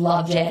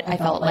 loved it. I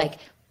felt like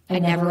I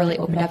never really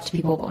opened up to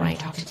people, but when I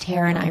talked to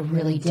Taryn, I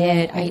really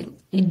did. I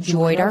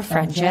enjoyed our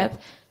friendship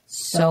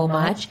so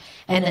much.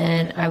 And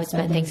then I would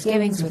spend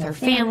Thanksgivings with her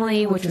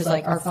family, which was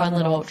like our fun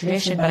little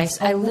tradition. But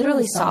I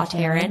literally saw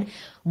Taryn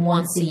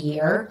once a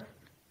year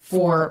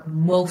for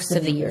most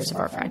of the years of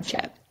our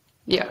friendship.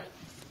 Yeah.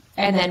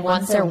 And then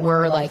once there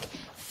were, like,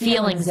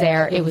 feelings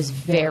there, it was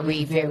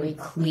very, very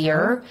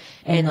clear,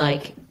 and,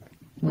 like,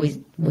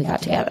 we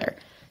got together.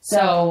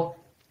 So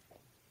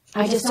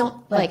I just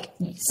don't, like,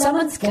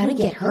 someone's gonna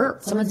get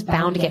hurt. Someone's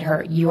bound to get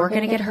hurt. You're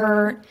gonna get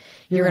hurt.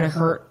 You're gonna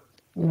hurt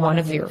one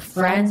of your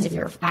friends if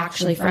you're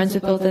actually friends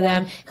with both of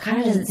them. Kind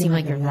of doesn't seem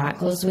like you're that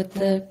close with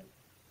the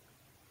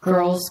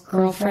girl's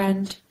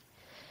girlfriend.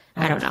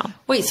 I don't know.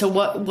 Wait, so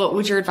what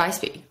would your advice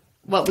be?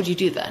 What would you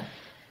do then?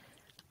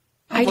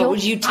 What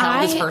would you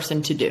tell this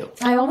person to do?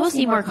 I almost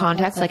need more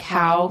context, like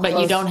how... But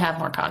you don't have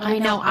more context. I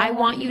know. I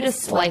want you to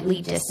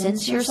slightly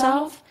distance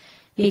yourself,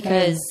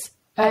 because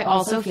I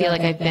also feel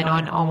like I've been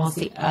on almost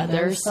the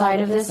other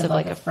side of this, of,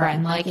 like, a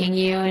friend liking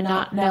you and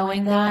not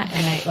knowing that,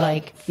 and it,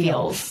 like,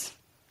 feels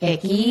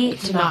icky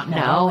to not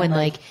know, and,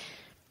 like,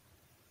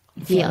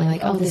 feeling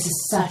like, oh, this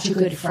is such a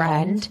good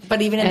friend.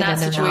 But even in that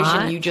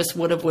situation, you just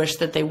would have wished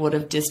that they would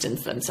have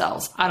distanced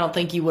themselves. I don't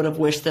think you would have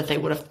wished that they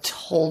would have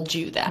told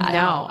you that.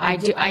 No, I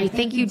do. I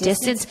think you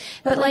distance,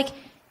 but, like,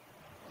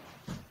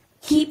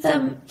 keep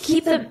them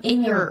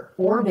in your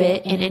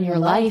orbit and in your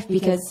life,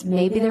 because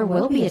maybe there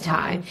will be a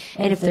time.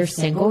 And if they're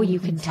single, you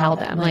can tell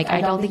them. Like, I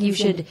don't think you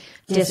should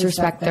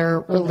disrespect their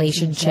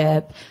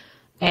relationship.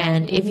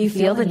 And if you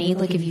feel the need,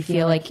 like, if you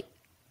feel like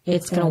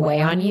it's going to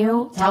weigh on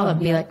you, tell them.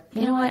 Be like,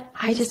 you know what?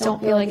 I just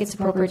don't feel like it's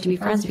appropriate to be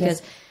friends,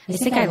 because I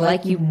think I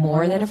like you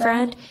more than a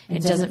friend.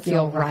 It doesn't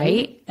feel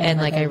right. And,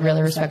 like, I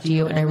really respect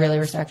you, and I really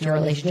respect your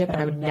relationship,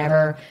 and I would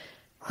never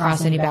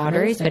cross any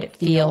boundaries, but it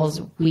feels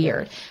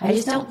weird. I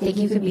just don't think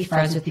you can be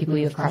friends with people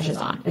you have crushes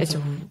on.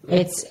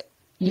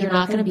 You're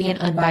not going to be an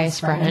unbiased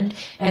friend,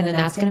 and then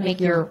that's going to make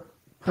your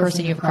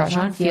person you have a crush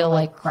on feel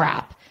like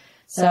crap.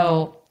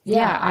 So,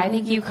 yeah, I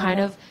think you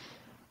kind of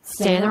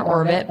stay in their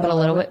orbit, but a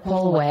little bit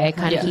pull away,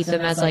 kind of keep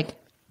them as, like,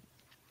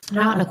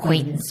 not an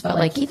acquaintance, but,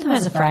 like, keep them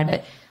as a friend,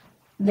 but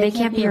they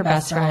can't be your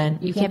best friend.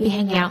 You can't be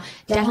hanging out.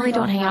 Definitely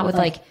don't hang out with,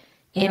 like,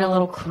 in a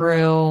little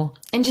crew.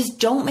 And just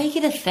don't make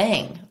it a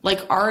thing. Like,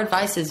 our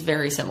advice is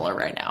very similar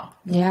right now.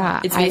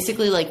 Yeah. It's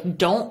basically like,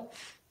 don't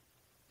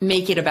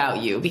make it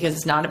about you, because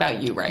it's not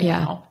about you right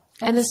now.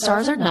 And the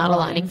stars are not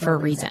aligning for a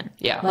reason.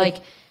 Yeah. Like,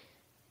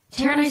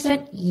 Taryn and I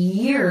spent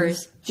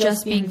years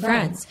just being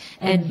friends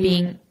and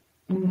being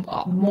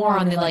more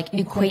on the, like,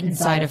 acquaintance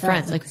side of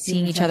friends, like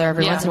seeing each other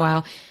every once in a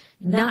while,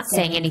 not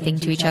saying anything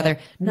to each other,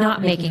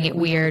 not making it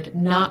weird,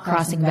 not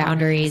crossing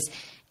boundaries.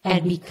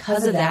 And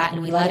because of that,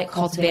 and we let it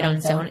cultivate on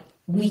its own,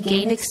 we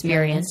gained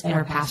experience in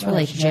our past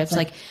relationships.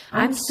 Like,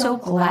 I'm so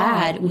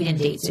glad we didn't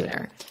date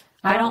sooner.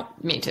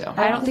 Me too.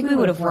 I don't think we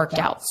would have worked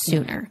out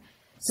sooner.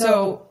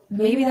 So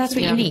maybe that's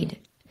what you need.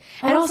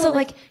 And also,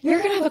 like, you're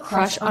going to have a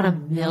crush on a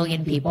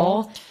million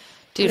people.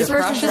 Dude, this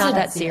person's not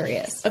that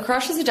serious. A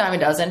crush is a dime a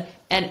dozen.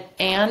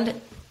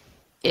 And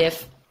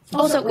if...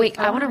 Also, wait,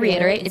 I want to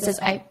reiterate. It says,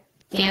 I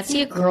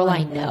fancy a girl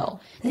I know.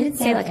 They didn't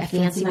say, like, I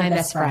fancy my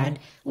best friend.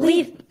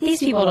 These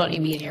people don't need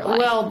to be in your life.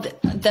 Well,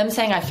 them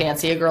saying I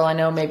fancy a girl I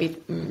know maybe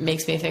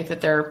makes me think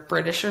that they're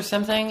British or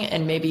something,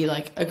 and maybe,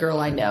 like, a girl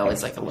I know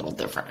is, like, a little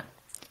different.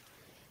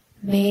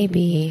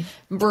 Maybe.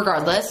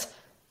 Regardless,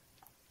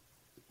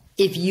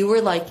 if you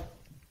were like,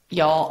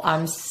 y'all,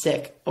 I'm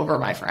sick over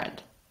my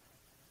friend.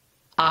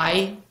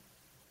 I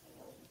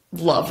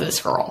love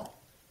this girl.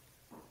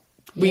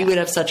 We would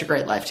have such a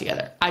great life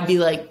together. I'd be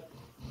like,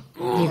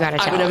 you gotta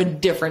tell I would have a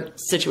different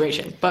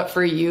situation. But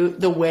for you,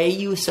 the way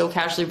you so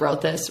casually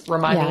wrote this,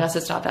 reminding us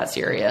it's not that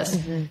serious,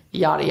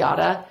 yada,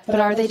 yada. But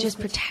are they just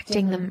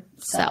protecting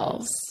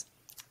themselves?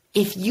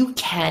 If you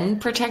can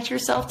protect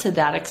yourself to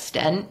that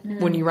extent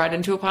when you write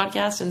into a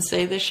podcast and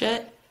say this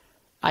shit,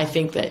 I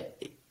think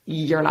that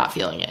you're not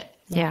feeling it.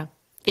 Yeah.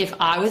 If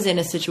I was in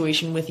a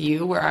situation with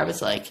you where I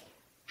was like,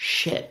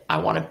 shit, I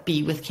want to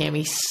be with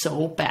Cammie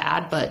so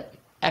bad, but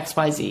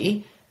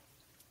XYZ,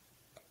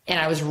 and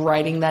I was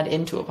writing that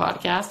into a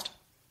podcast,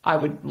 I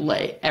would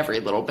lay every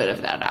little bit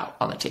of that out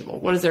on the table.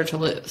 What is there to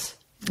lose?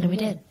 And we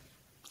did.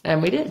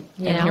 And we did.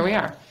 And here we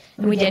are.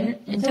 And we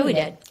didn't until we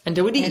did.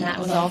 Until we did. And that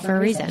was all for a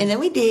reason. And then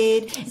we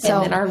did. So,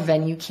 and then our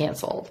venue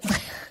canceled.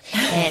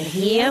 And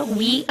here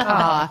we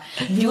are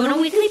doing a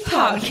weekly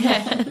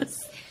podcast.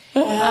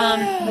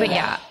 But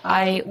yeah,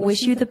 I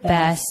wish you the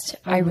best.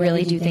 I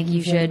really do think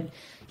you should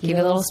give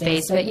it a little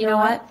space. But you know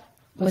what?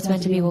 What's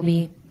meant to be will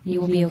be. You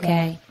will be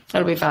okay.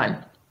 It'll be fine.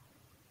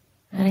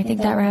 And I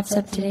think that wraps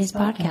up today's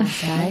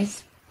podcast,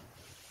 guys.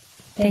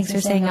 Thanks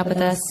for staying up with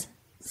us.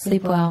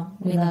 Sleep well.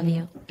 We love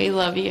you. We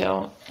love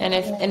you. And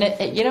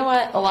you know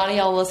what? A lot of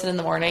y'all listen in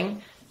the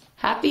morning.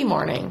 Happy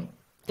morning.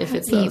 If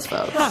it's those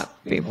folks.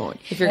 Happy morning.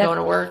 If you're going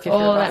to work. If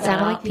you're that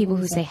sounded like people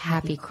who say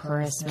Happy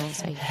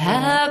Christmas.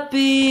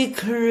 Happy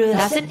Christmas.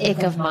 That's an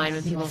ick of mine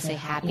when people say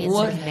happy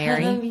instead of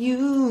merry. What have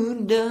you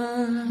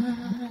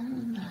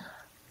done?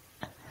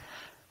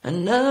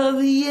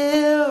 Another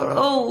year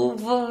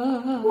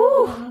over.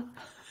 Woo.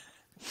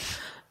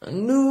 A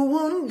new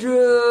one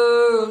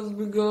just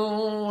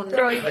begun.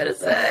 That's all you better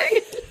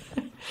say.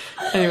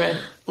 Anyway,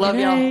 love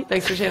y'all.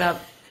 Thanks for staying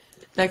up.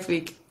 Next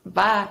week.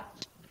 Bye.